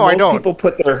 Talking? No, I don't. People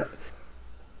put their...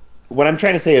 What I'm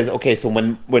trying to say is, okay, so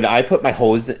when I put my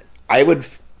hose, I would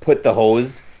put the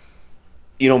hose...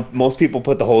 most people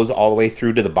put the hose all the way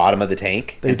through to the bottom of the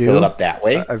tank and fill it up that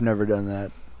way. I've never done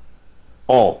that.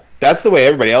 Oh, that's the way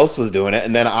everybody else was doing it.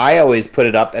 And then I always put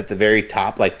it up at the very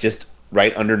top, like just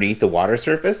right underneath the water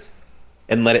surface,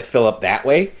 and let it fill up that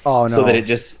way. Oh, no. So that it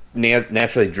just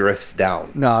naturally drifts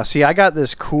down. No, see, I got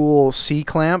this cool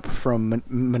C-clamp from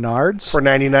Menards. For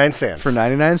 99 cents. For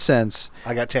 99 cents.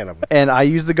 I got 10 of them. And I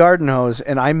use the garden hose,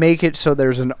 and I make it so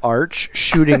there's an arch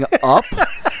shooting up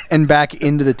and back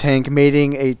into the tank,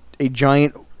 making a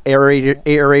giant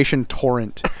aeration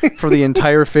torrent for the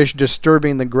entire fish,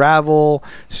 disturbing the gravel,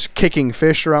 kicking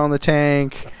fish around the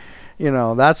tank.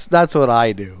 That's what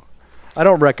I do. I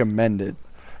don't recommend it.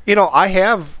 I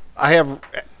have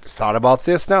thought about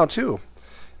this now too.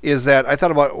 Is that I thought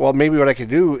about, well, maybe what I could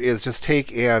do is just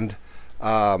take and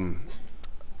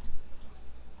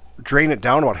drain it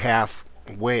down about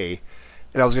halfway,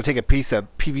 and I was going to take a piece of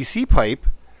PVC pipe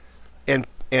and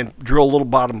drill little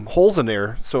bottom holes in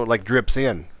there so it like drips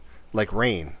in like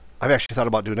rain. I've actually thought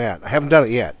about doing that. I haven't done it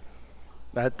yet.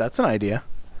 That's an idea.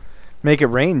 Make it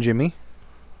rain, Jimmy.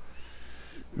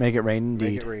 Make it rain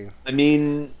indeed. Make it rain. I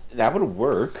mean, that would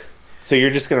work. So you're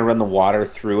just going to run the water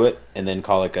through it and then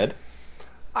call it good?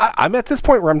 I'm at this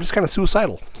point where I'm just kind of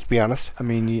suicidal, to be honest. I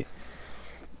mean,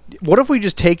 what if we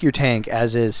just take your tank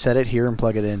as is, set it here, and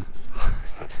plug it in?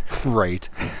 Right.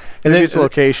 And then it's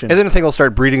location. And then the thing will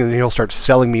start breeding, and then he'll start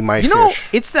selling me my fish.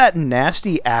 It's that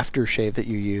nasty aftershave that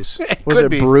you use. It Was could it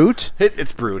be. Brute?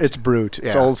 It's Brute. It's Brute.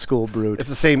 It's Yeah. old school Brute. It's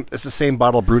the same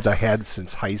bottle of Brute I had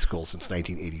since high school, since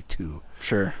 1982.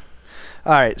 Sure.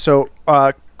 All right. So,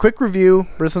 quick review.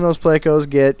 Bristlenose Plecos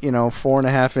get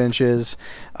 4.5 inches.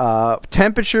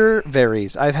 Temperature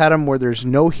varies. I've had them where there's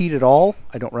no heat at all.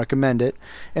 I don't recommend it.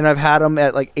 And I've had them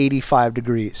at like 85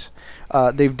 degrees.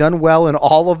 They've done well in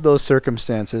all of those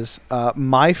circumstances.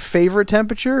 My favorite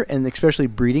temperature, and especially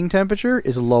breeding temperature,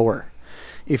 is lower.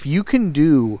 If you can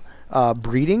do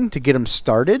breeding to get them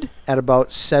started at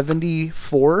about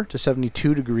 74 to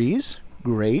 72 degrees,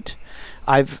 great.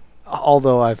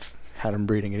 Although I've had them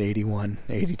breeding at 81,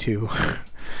 82.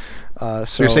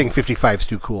 So you're saying 55 is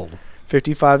too cold.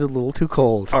 55 is a little too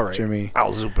cold, All right, Jimmy.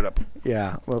 I'll zoop it up.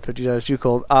 Yeah, well, 55 is too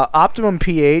cold. Optimum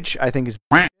pH, I think, is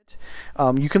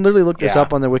you can literally look this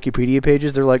up on their Wikipedia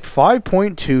pages. They're like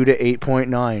 5.2 to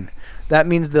 8.9. That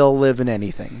means they'll live in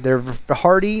anything. They're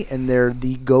hardy, and they're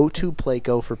the go-to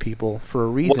Pleco for people for a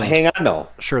reason. Well, hang on, though.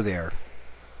 Sure they are.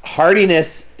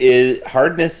 hardness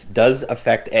does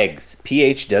affect eggs.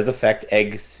 pH does affect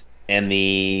eggs and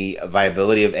the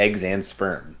viability of eggs and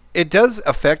sperm. It does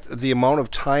affect the amount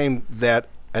of time that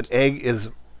an egg is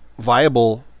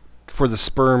viable for the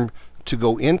sperm to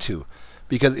go into.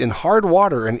 Because in hard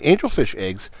water, and angelfish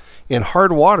eggs, in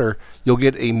hard water, you'll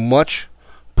get a much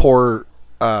poorer,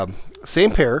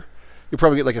 same pair, you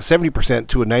probably get like a 70%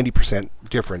 to a 90%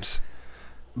 difference.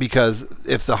 Because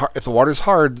if the water's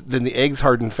hard, then the eggs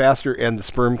harden faster and the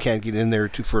sperm can't get in there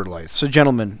to fertilize. So,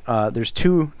 gentlemen, there's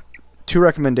two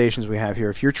recommendations we have here.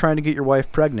 If you're trying to get your wife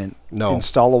pregnant,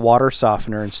 install a water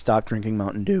softener and stop drinking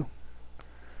Mountain Dew.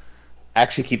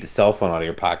 Actually, keep the cell phone out of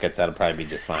your pockets. That'll probably be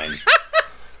just fine.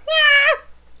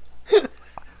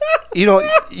 You know,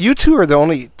 you two are the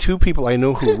only two people I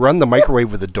know who run the microwave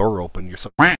with the door open. You're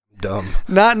so dumb.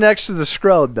 Not next to the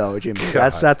scrode, though, Jimmy.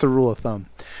 That's a rule of thumb.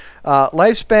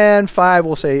 Lifespan 5,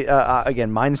 we'll say, again,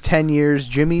 mine's 10 years.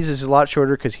 Jimmy's is a lot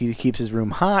shorter because he keeps his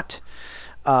room hot.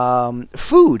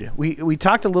 Food. We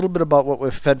talked a little bit about what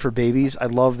we've fed for babies. I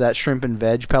love that shrimp and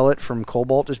veg pellet from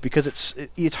Cobalt just because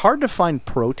it's hard to find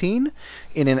protein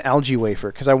in an algae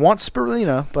wafer because I want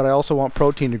spirulina, but I also want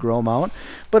protein to grow them out.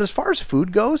 But as far as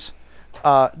food goes,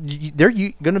 they're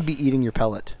going to be eating your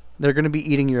pellet. They're going to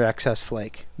be eating your excess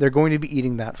flake. They're going to be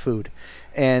eating that food.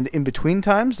 And in between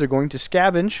times, they're going to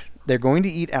scavenge. They're going to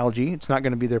eat algae. It's not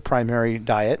going to be their primary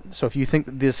diet. So if you think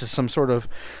that this is some sort of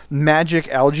magic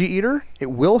algae eater, it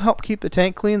will help keep the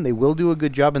tank clean. They will do a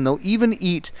good job. And they'll even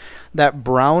eat that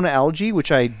brown algae,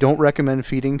 which I don't recommend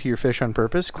feeding to your fish on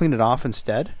purpose. Clean it off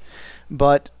instead.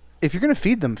 But if you're going to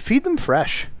feed them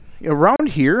fresh. Around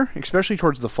here, especially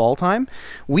towards the fall time,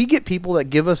 we get people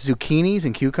that give us zucchinis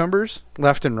and cucumbers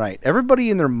left and right. Everybody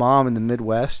and their mom in the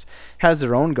Midwest has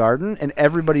their own garden, and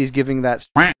everybody's giving that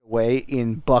away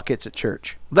in buckets at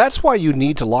church. That's why you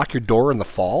need to lock your door in the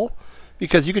fall,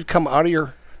 because you could come out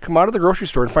of the grocery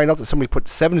store and find out that somebody put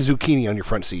 7 zucchini on your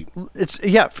front seat.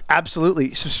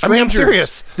 Absolutely. So I'm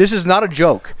serious. This is not a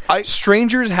joke.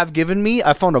 Strangers have given me.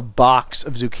 I found a box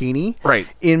of zucchini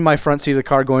in my front seat of the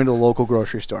car going to the local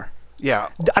grocery store. Yeah.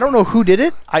 I don't know who did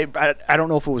it. I don't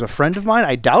know if it was a friend of mine.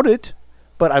 I doubt it.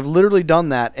 But I've literally done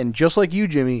that, and just like you,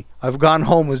 Jimmy, I've gone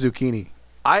home with zucchini.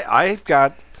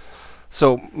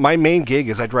 So my main gig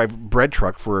is I drive bread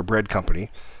truck for a bread company,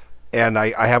 and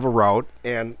I have a route,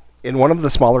 and in one of the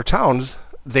smaller towns,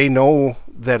 they know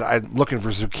that I'm looking for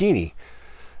zucchini.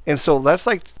 And so that's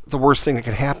like the worst thing that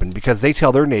can happen because they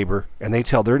tell their neighbor and they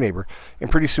tell their neighbor, and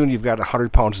pretty soon you've got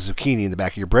 100 pounds of zucchini in the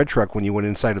back of your bread truck when you went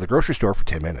inside of the grocery store for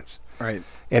 10 minutes. Right.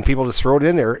 And people just throw it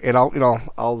in there, and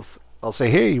I'll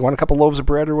say, hey, you want a couple loaves of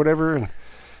bread or whatever,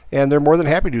 and they're more than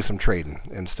happy to do some trading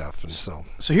and stuff. And so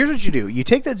here's what you do. You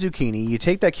take that zucchini, you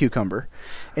take that cucumber,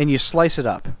 and you slice it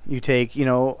up. You take,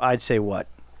 I'd say what?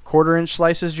 1/4-inch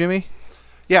slices, Jimmy?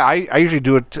 Yeah, I usually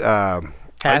do it...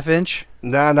 half-inch?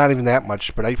 Nah, not even that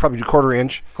much, but I probably do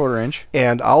 1/4-inch. 1/4-inch.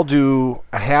 And I'll do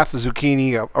a half a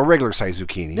zucchini, a regular size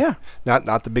zucchini. Yeah.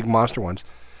 Not the big monster ones.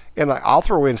 And I'll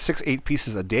throw in 6-8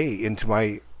 pieces a day into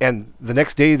my... And the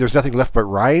next day, there's nothing left but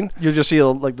rind. You'll just see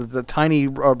like the tiny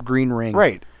green ring.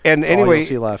 Right. And that's anyway, all you'll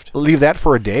see left. Leave that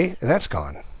for a day, and that's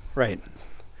gone. Right.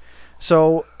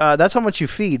 So that's how much you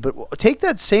feed. But take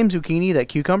that same zucchini, that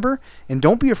cucumber, and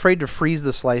don't be afraid to freeze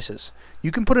the slices.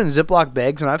 You can put it in Ziploc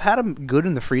bags, and I've had them good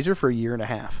in the freezer for 1.5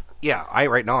 years. Yeah,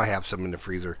 right now I have some in the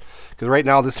freezer. Because right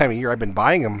now, this time of year, I've been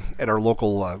buying them at our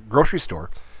local grocery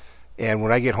store. And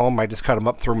when I get home, I just cut them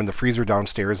up, throw them in the freezer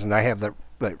downstairs, and I have that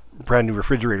brand new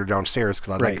refrigerator downstairs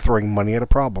because I like throwing money at a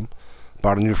problem.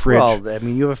 Bought a new fridge. Well, I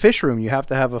mean, you have a fish room. You have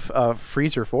to have a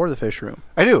freezer for the fish room.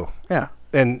 I do. Yeah.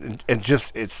 And it's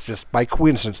just by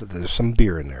coincidence that there's some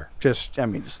beer in there. Just a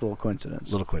little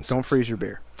coincidence. Little coincidence. Don't freeze your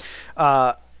beer.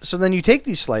 So then you take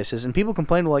these slices, and people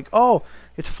complain like, oh,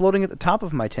 it's floating at the top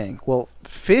of my tank. Well,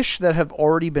 fish that have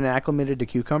already been acclimated to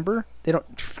cucumber,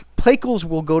 Plecos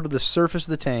will go to the surface of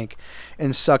the tank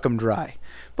and suck them dry.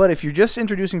 But if you're just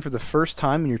introducing for the first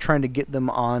time and you're trying to get them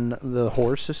on the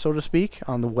horse, so to speak,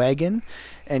 on the wagon,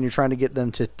 and you're trying to get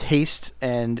them to taste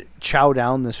and chow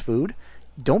down this food,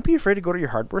 don't be afraid to go to your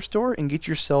hardware store and get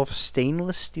yourself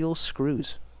stainless steel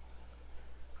screws.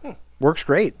 Works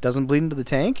great. Doesn't bleed into the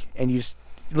tank, and you just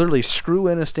literally screw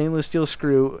in a stainless steel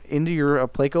screw into your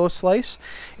Plecos slice.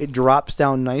 It drops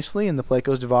down nicely, and the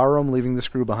Plecos devour them, leaving the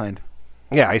screw behind.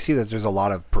 Yeah, I see that there's a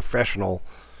lot of professional,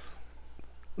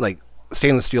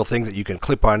 stainless steel things that you can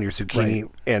clip on your zucchini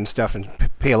and stuff and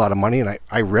pay a lot of money. And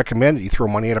I recommend that you throw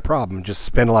money at a problem, just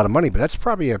spend a lot of money. But that's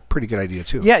probably a pretty good idea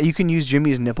too. Yeah, you can use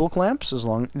Jimmy's nipple clamps as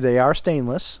long they are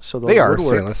stainless. So they are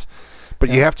stainless, but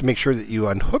you have to make sure that you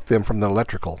unhook them from the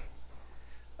electrical.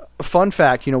 Fun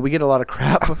fact, we get a lot of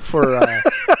crap for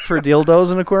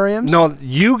dildos in aquariums. No,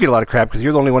 you get a lot of crap because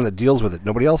you're the only one that deals with it.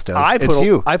 Nobody else does. It's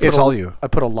you. It's all you. I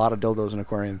put a lot of dildos in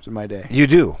aquariums in my day. You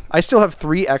do. I still have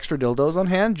 3 extra dildos on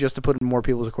hand just to put in more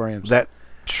people's aquariums.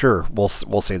 Sure, we'll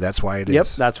say that's why it is. Yep,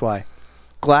 that's why.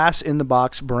 Glass in the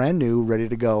box, brand new, ready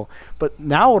to go. But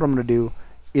now what I'm going to do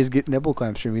is get nipple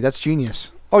clamps for me. That's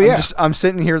genius. Oh, yeah. I'm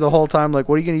sitting here the whole time like,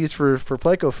 what are you going to use for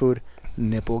Pleco food?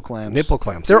 Nipple clamps. Nipple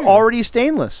clamps. They're already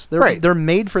stainless. Right. They're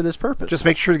made for this purpose. Just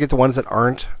make sure to get the ones that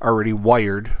aren't already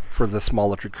wired for the small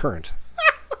electric current.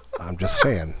 I'm just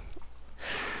saying.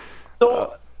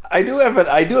 So I do have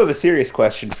a serious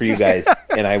question for you guys,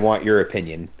 and I want your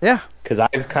opinion. Yeah. Because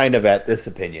I'm kind of at this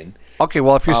opinion. Okay,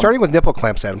 well, if you're starting with nipple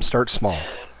clamps, Adam, start small.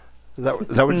 Is that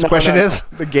what your question is?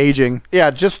 The gauging.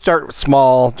 Yeah, just start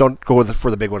small. Don't go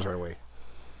for the big ones right away.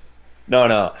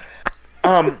 No.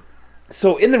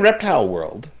 So in the reptile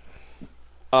world,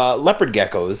 leopard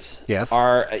geckos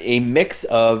are a mix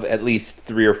of at least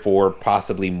 3 or 4,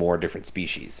 possibly more different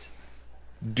species.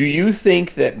 Do you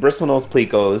think that bristlenose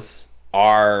plecos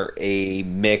are a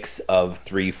mix of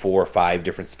 3, 4, 5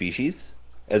 different species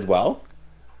as well?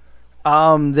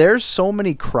 There's so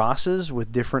many crosses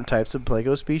with different types of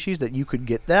Pleco species that you could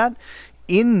get that.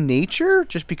 In nature,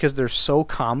 just because they're so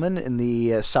common in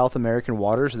the South American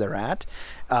waters they're at,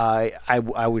 I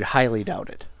would highly doubt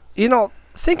it.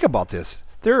 Think about this.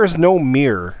 There is no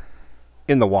mirror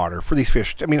in the water for these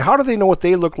fish. I mean, how do they know what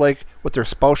they look like, what their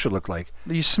spouse should look like?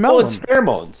 You smell them. It's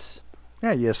pheromones.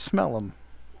 Yeah, you smell them.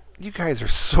 You guys are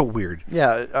so weird.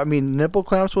 Yeah, I mean, nipple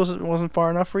clamps wasn't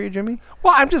far enough for you, Jimmy?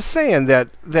 Well, I'm just saying that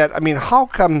I mean, how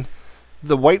come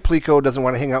the white pleco doesn't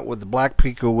want to hang out with the black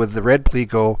pleco, with the red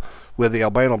pleco, with the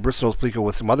albino bristlenose pleco,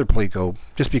 with some other pleco,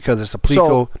 just because it's a pleco?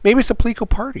 So, maybe it's a pleco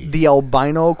party. The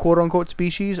albino quote-unquote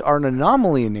species are an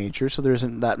anomaly in nature, so there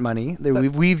isn't that many.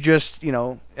 We've just,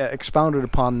 expounded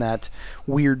upon that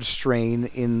weird strain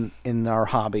in our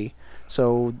hobby.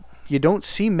 So you don't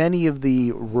see many of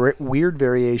the weird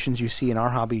variations you see in our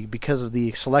hobby because of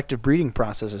the selective breeding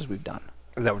processes we've done.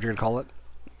 Is that what you're going to call it?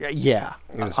 Yeah.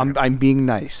 I'm being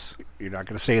nice. You're not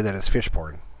going to say that it's fish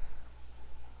porn.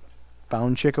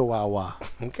 Bound chicka wow wow.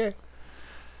 Okay.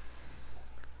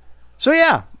 So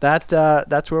yeah, that's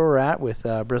where we're at with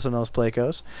bristlenose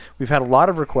plecos. We've had a lot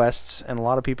of requests and a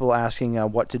lot of people asking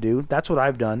what to do. That's what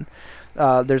I've done.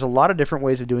 There's a lot of different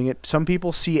ways of doing it. Some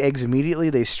people see eggs immediately.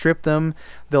 They strip them.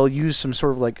 They'll use some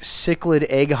sort of like cichlid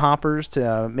egg hoppers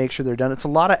to make sure they're done. It's a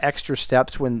lot of extra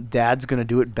steps when dad's going to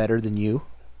do it better than you.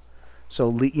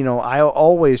 So, I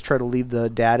always try to leave the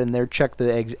dad in there, check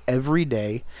the eggs every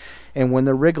day. And when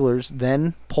they're wrigglers,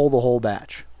 then pull the whole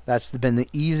batch. That's been the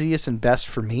easiest and best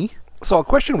for me. So a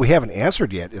question we haven't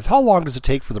answered yet is how long does it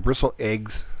take for the bristle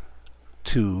eggs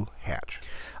to hatch?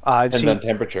 Depends on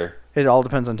temperature. It all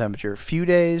depends on temperature. Few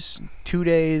days, 2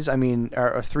 days,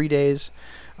 or 3 days.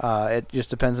 It just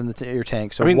depends on your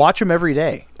tank. So watch them every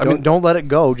day. Don't let it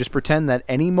go. Just pretend that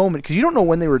any moment, because you don't know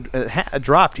when they were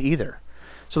dropped either.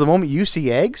 So the moment you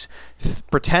see eggs,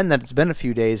 pretend that it's been a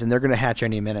few days and they're going to hatch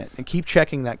any minute. And keep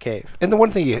checking that cave. And the one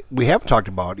thing we haven't talked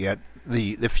about yet,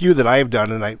 the few that I have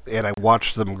done and I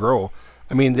watched them grow,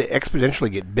 they exponentially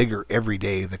get bigger every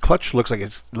day. The clutch looks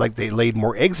like they laid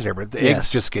more eggs than ever. The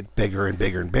eggs just get bigger and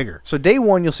bigger and bigger. So day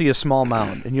one, you'll see a small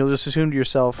mound, and you'll just assume to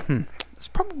yourself, it's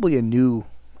probably a new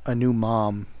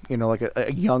mom, like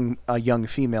a young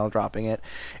female dropping it.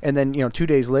 And then 2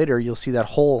 days later, you'll see that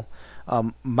whole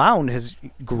mound has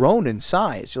grown in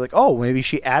size. You're like, oh, maybe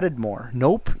she added more.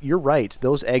 Nope, you're right.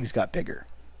 Those eggs got bigger.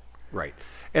 Right.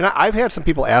 And I've had some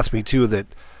people ask me too that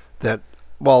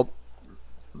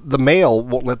the male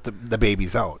won't let the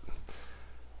babies out.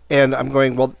 And I'm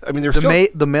going, there's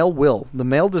the male will. The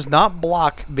male does not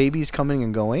block babies coming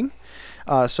and going.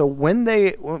 So when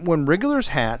wrigglers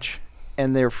hatch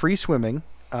and they're free swimming,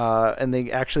 and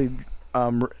they actually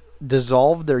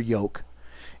dissolve their yolk,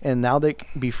 and now they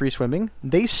can be free swimming,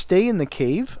 they stay in the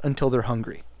cave until they're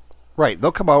hungry. Right.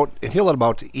 They'll come out, and he'll let them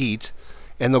out to eat,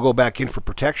 and they'll go back in for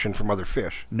protection from other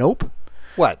fish. Nope.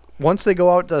 What? Once they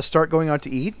go out, start going out to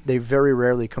eat, they very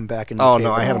rarely come back in the cave. Oh,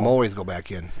 no, I had them always go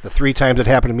back in. The 3 times it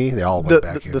happened to me, they all went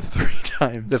back in. The 3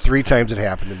 times. The 3 times it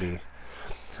happened to me.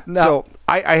 Now, so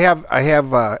I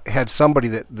have had somebody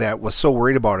that was so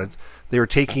worried about it, they were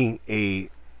taking a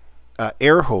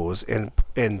air hose and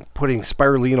putting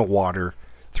spirulina water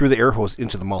through the air hose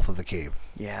into the mouth of the cave.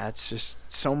 Yeah, it's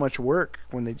just so much work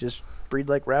when they just breed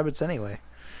like rabbits anyway.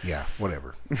 Yeah,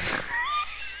 whatever.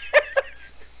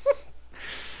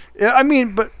 Yeah,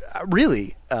 but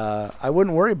Really, I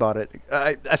wouldn't worry about it.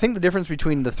 I think the difference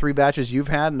between the 3 batches you've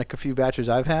had and a few batches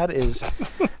I've had is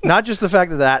not just the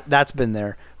fact that's been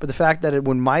there, but the fact that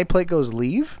when my Plecos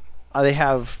leave, they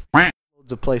have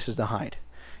loads of places to hide.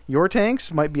 Your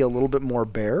tanks might be a little bit more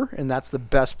bare, and that's the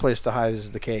best place to hide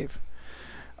is the cave.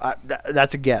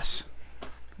 That's a guess.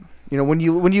 You know, when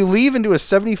you leave into a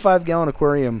 75-gallon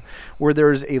aquarium where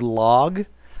there's a log,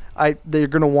 they're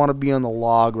going to want to be on the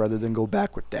log rather than go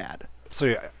back with Dad. So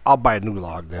yeah, I'll buy a new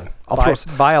log then.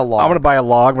 Buy a log. I'm going to buy a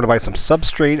log. I'm going to buy some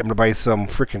substrate. I'm going to buy some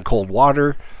freaking cold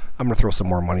water. I'm going to throw some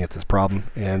more money at this problem,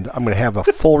 and I'm going to have a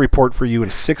full report for you in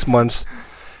 6 months.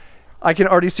 I can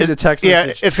already see the text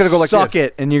message. It's going to go like Suck this.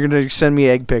 it, and you're going to send me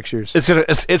egg pictures. It's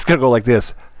gonna go like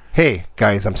this. Hey,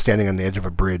 guys, I'm standing on the edge of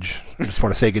a bridge. I just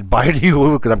want to say goodbye to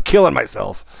you because I'm killing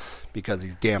myself because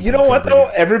these damn You things know are what, breeding. though?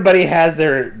 Everybody has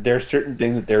their certain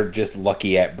thing that they're just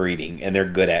lucky at breeding, and they're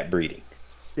good at breeding.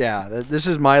 Yeah, this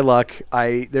is my luck.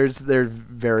 There's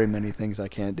very many things I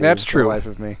can't do. That's for true. the life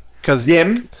of me. Because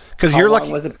Jim, you're how long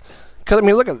lucky. was it? Because I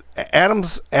mean, look at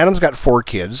Adam's got 4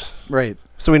 kids, Right.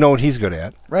 so we know what he's good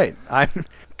at. Right.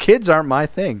 Kids aren't my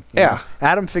thing. you Yeah. know.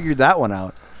 Adam figured that one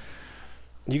out.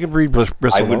 You can breed I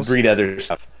bristle would nose. breed other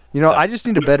stuff. You know, I just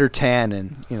need a better tan,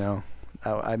 and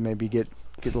I maybe get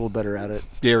a little better at it.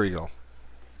 There we go.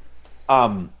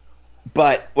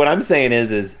 But what I'm saying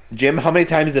is Jim, how many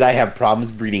times did I have problems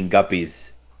breeding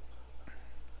guppies?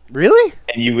 Really?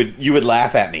 And you would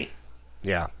laugh at me.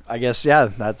 Yeah. I guess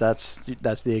that's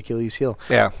the Achilles heel.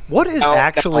 Yeah. What is No,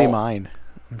 actually no. mine?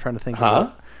 I'm trying to think.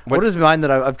 Huh? What is mine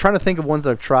that I'm trying to think of ones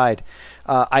that I've tried.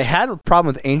 I had a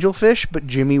problem with angelfish, but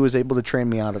Jimmy was able to train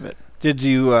me out of it. Did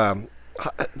you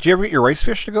ever eat your rice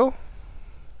fish to go?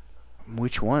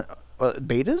 Which one?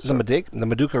 Betas? The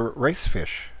Maduka rice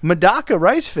fish. Medaka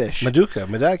rice fish.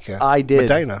 Medaka. I did.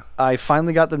 Medina. I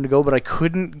finally got them to go, but I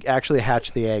couldn't actually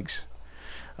hatch the eggs.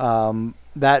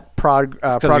 That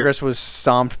progress was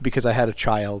stomped because I had a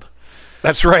child.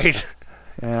 That's right.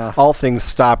 Yeah. All things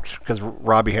stopped because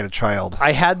Robbie had a child.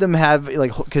 I had them have,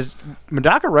 because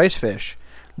Medaka rice fish,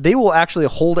 they will actually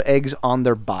hold eggs on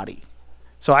their body.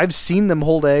 So I've seen them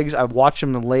hold eggs. I've watched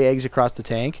them lay eggs across the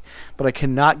tank, but I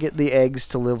cannot get the eggs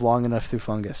to live long enough through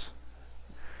fungus.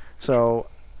 So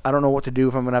I don't know what to do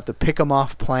if I'm going to have to pick them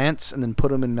off plants and then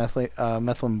put them in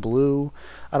methylene blue.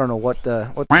 I don't know what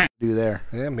to do there.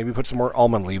 Yeah, maybe put some more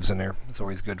almond leaves in there. It's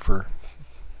always good for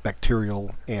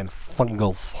bacterial and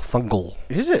fungal.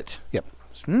 Is it? Yep.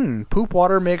 Poop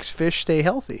water makes fish stay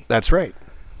healthy. That's right.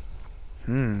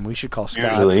 We should call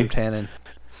Scott Usually. from Tannen.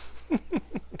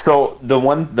 So the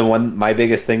one my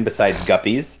biggest thing besides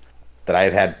guppies that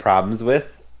I've had problems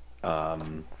with,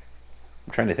 I'm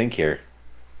trying to think here.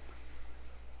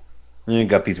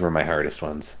 Guppies were my hardest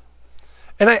ones.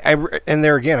 And and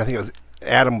there again, I think it was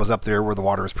Adam was up there where the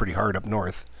water was pretty hard up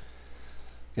north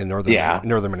in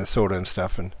northern Minnesota and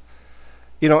stuff. And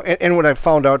and what I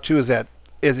found out too is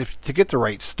if to get the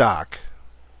right stock,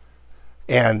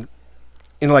 and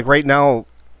like right now,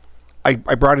 I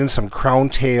brought in some crown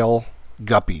tail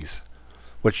guppies,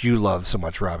 which you love so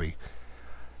much, Robbie.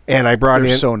 And I brought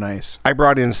They're in so nice. I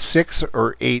brought in 6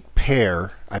 or 8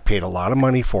 pair. I paid a lot of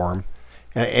money for them,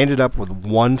 and I ended up with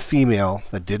one female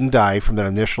that didn't die from that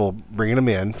initial bringing them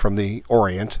in from the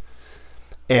Orient,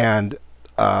 and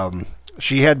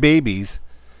she had babies.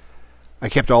 I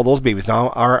kept all those babies.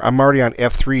 Now I'm already on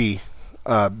F3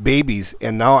 babies,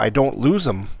 and now I don't lose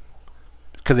them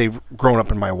because they've grown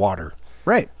up in my water.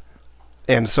 Right.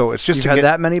 And so it's just You've to had get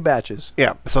that many batches.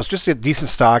 Yeah, so it's just a decent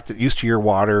stock that used to your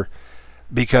water,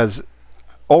 because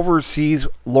overseas,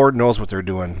 Lord knows what they're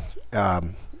doing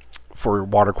for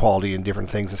water quality and different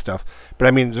things and stuff. But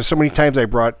I mean, there's so many times I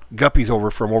brought guppies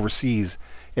over from overseas,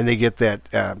 and they get that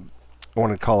I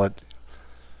want to call it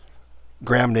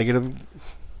gram-negative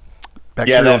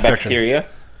bacterial infection. Bacteria.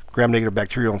 Gram-negative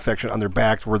bacterial infection on their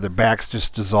back, where their backs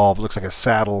just dissolve. It looks like a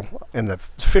saddle, and the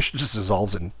fish just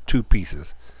dissolves in 2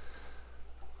 pieces.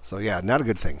 So yeah, not a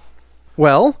good thing.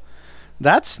 Well,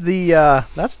 that's the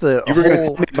You were going to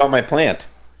tell me about my plant.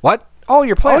 What? Oh,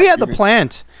 your Oh plant. yeah, the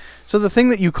plant. So the thing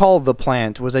that you call the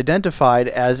plant was identified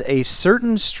as a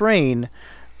certain strain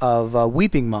of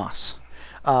weeping moss.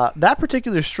 That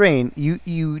particular strain,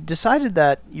 you decided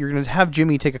that you're going to have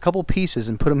Jimmy take a couple pieces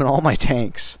and put them in all my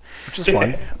tanks. Which is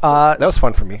fun. That was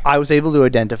fun for me. I was able to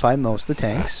identify most of the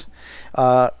tanks.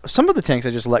 Some of the tanks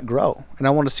I just let grow, and I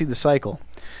want to see the cycle.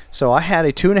 So I had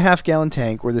a 2.5 gallon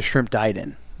tank where the shrimp died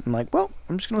in. I'm like, well,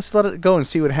 I'm just going to let it go and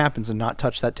see what happens and not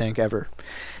touch that tank ever.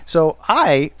 So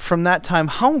from that time,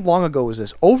 how long ago was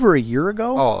this? Over a year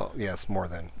ago? Oh, yes, more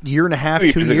than. Year and a half,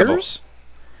 2 2 years ago. years?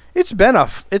 It's been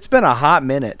a hot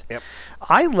minute. Yep.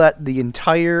 I let the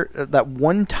entire that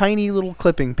one tiny little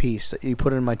clipping piece that you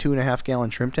put in my 2.5 gallon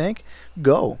shrimp tank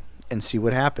go and see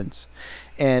what happens.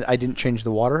 And I didn't change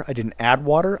the water. I didn't add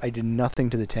water. I did nothing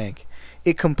to the tank.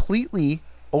 It completely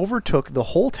overtook the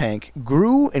whole tank,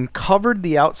 grew and covered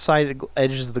the outside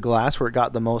edges of the glass where it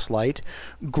got the most light,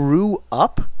 grew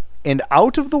up and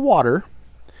out of the water.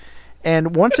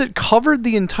 And once it covered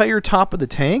the entire top of the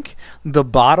tank, the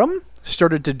bottom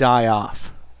started to die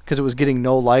off because it was getting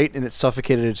no light and it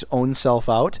suffocated its own self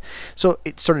out. So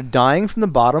it started dying from the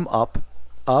bottom up,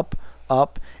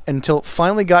 until it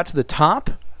finally got to the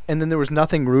top, and then there was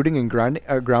nothing rooting and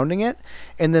grounding it.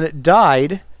 And then it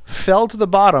died, fell to the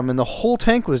bottom, and the whole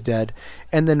tank was dead,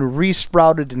 and then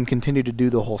resprouted and continued to do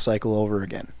the whole cycle over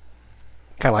again.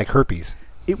 Kind of like herpes.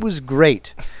 It was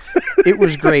great. It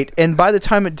was great. And by the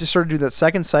time it just started to do that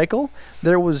second cycle,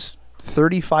 there was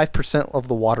 35% of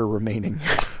the water remaining.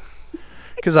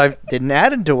 Because I didn't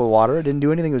add into the water. I didn't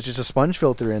do anything. It was just a sponge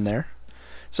filter in there.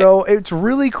 So it's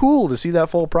really cool to see that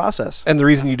full process. And the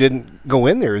reason you didn't go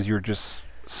in there is you were just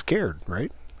scared,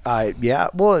 right? Yeah.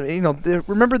 Well,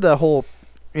 remember the whole,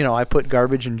 I put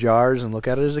garbage in jars and look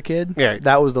at it as a kid? Yeah.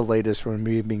 That was the latest for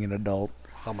me being an adult.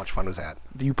 How much fun was that?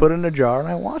 You put it in a jar and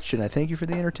I watched it. I thank you for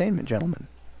the entertainment, gentlemen.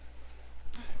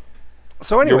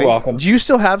 So anyway, You're welcome. Do you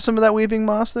still have some of that weeping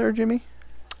moss there, Jimmy?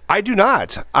 I do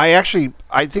not. I think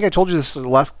I told you this the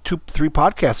last 2-3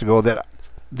 podcasts ago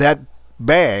that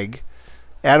bag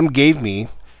Adam gave me,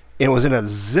 and it was in a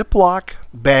Ziploc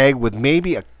bag with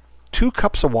maybe 2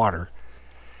 cups of water,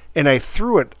 and I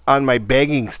threw it on my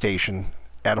bagging station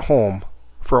at home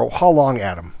for how long,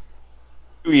 Adam?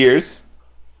 2 years.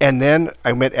 And then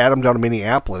I met Adam down in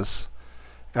Minneapolis.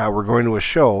 We're going to a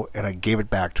show, and I gave it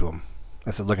back to him. I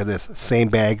said, look at this. Same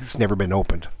bag. It's never been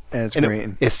opened. And it's and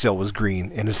green. It still was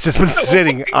green, and it's just been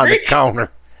sitting on the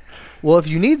counter. Well, if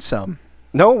you need some.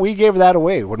 No, we gave that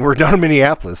away when we were down in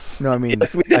Minneapolis. No, I mean,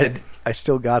 Yes, we did. I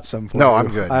still got some for you. No, I'm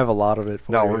good. I have a lot of it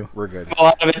for you. We're good. A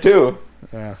lot of it too.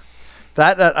 Yeah.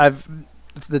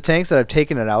 It's the tanks that I've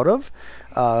taken it out of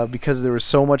because there was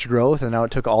so much growth, and now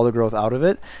it took all the growth out of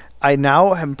it. I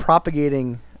now am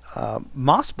propagating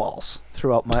moss balls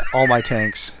throughout all my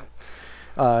tanks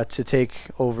to take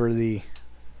over the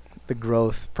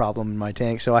growth problem in my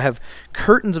tank. So I have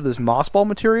curtains of this moss ball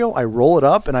material. I roll it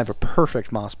up, and I have a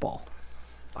perfect moss ball.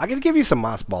 I can give you some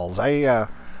moss balls. I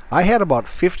had about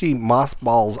 50 moss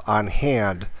balls on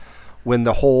hand when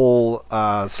the whole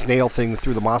snail thing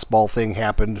through the moss ball thing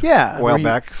happened a while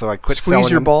back. So I quit selling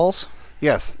Squeeze your them. balls?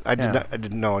 Yes, I did Yeah. not. I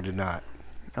didn't know. I did not.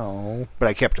 Oh, But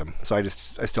I kept them. So I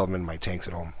still have them in my tanks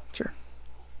at home. sure.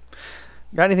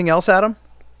 Got anything else, Adam?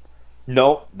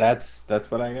 Nope, that's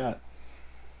what I got.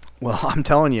 Well, I'm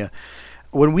telling you,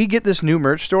 when we get this new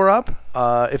merch store up,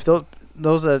 if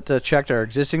those that checked our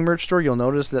existing merch store, you'll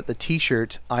notice that the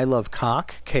T-shirt "I Love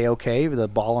Cock" (KOK) with the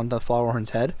ball on the flowerhorn's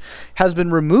head has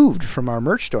been removed from our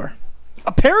merch store.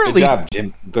 Apparently, Good job,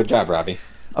 Jim. Good job, Robbie.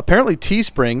 Apparently,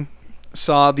 Teespring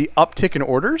saw the uptick in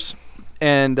orders,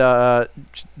 and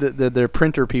their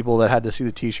printer people that had to see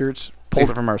the T-shirts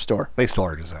pulled it from our store. They stole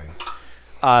our design.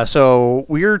 So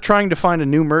we're trying to find a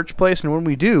new merch place, and when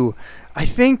we do, I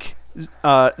think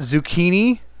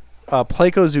Tentacle-Nose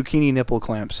zucchini nipple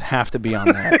clamps have to be on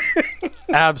that.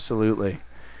 Absolutely.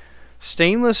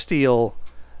 Stainless steel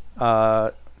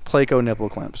Pleco nipple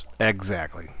clamps.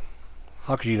 Exactly.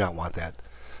 How could you not want that?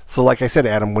 So like I said,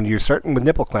 Adam, when you're starting with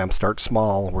nipple clamps, start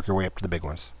small, work your way up to the big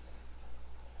ones.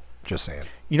 Just saying.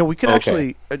 We could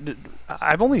actually...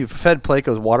 I've only fed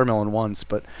Plecos watermelon once,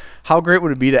 but how great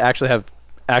would it be to actually have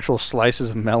actual slices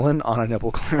of melon on a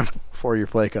nipple clamp for your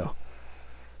Pleco?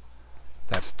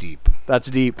 That's deep.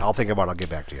 That's deep. I'll think about it. I'll get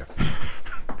back to you.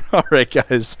 All right,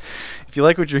 guys. If you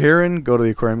like what you're hearing, go to the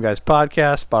Aquarium Guys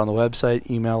podcast, bottom of the website,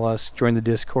 email us, join the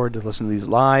Discord to listen to these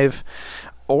live,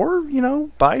 or,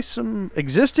 buy some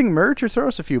existing merch or throw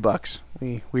us a few bucks.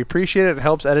 We appreciate it. It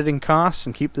helps editing costs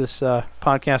and keep this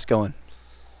podcast going.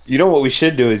 You know what we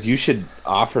should do is you should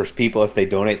offer people, if they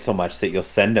donate so much, that you'll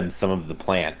send them some of the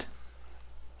plant.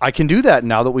 I can do that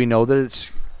now that we know that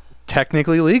it's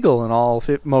technically legal in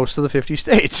most of the 50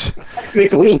 states.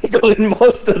 Technically legal in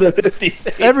most of the 50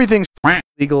 states. Everything's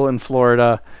legal in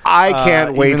Florida. I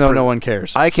can't wait. Even though no one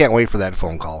cares. I can't wait for that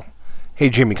phone call. Hey,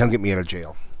 Jimmy, come get me out of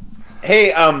jail.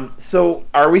 Hey, so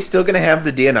are we still going to have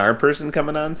the DNR person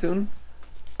coming on soon?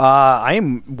 I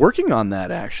am working on that,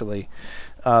 actually.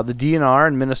 The DNR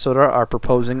in Minnesota are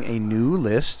proposing a new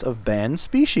list of banned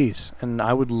species, and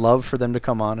I would love for them to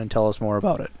come on and tell us more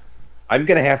about it. I'm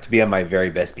going to have to be on my very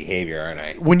best behavior, aren't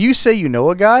I? When you say you know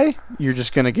a guy, you're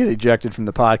just going to get ejected from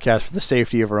the podcast for the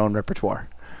safety of our own repertoire.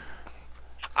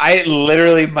 I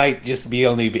literally might just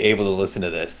only be able to listen to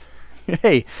this.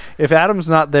 Hey, if Adam's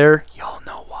not there, y'all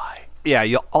know why.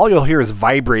 Yeah, all you'll hear is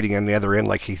vibrating on the other end,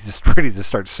 like he's just ready to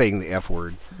start saying the F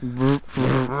word.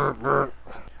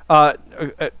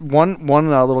 One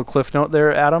little cliff note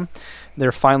there, Adam.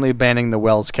 They're finally banning the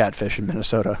Wells catfish in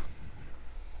Minnesota.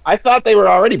 I thought they were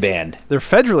already banned. They're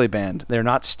federally banned. They're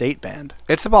not state banned.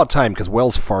 It's about time, because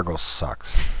Wells Fargo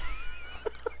sucks.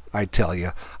 I tell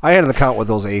you. I had an account with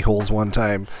those a-holes one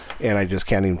time, and I just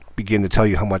can't even begin to tell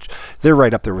you how much. They're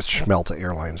right up there with Schmelta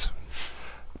Airlines.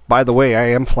 By the way, I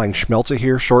am flying Schmelta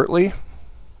here shortly.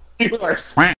 You are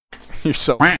You're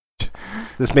so...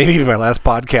 This may be my last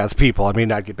podcast, people. I may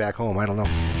not get back home. I don't know.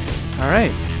 All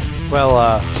right.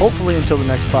 Well, hopefully until the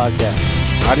next podcast.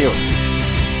 Adios.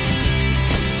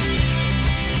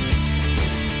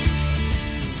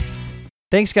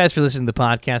 Thanks, guys, for listening to the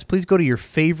podcast. Please go to your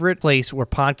favorite place where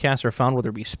podcasts are found, whether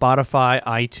it be Spotify,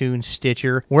 iTunes,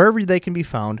 Stitcher, wherever they can be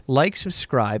found. Like,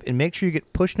 subscribe, and make sure you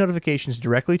get push notifications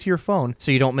directly to your phone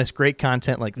so you don't miss great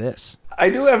content like this. I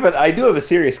do have a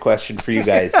serious question for you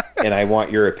guys, and I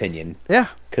want your opinion. Yeah.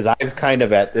 Because I'm kind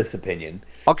of at this opinion.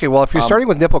 Okay, well, if you're starting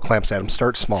with nipple clamps, Adam,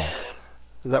 start small.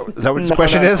 Is that what the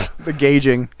question is? The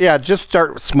gauging. Yeah, just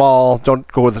start small. Don't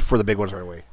go for the big ones right away.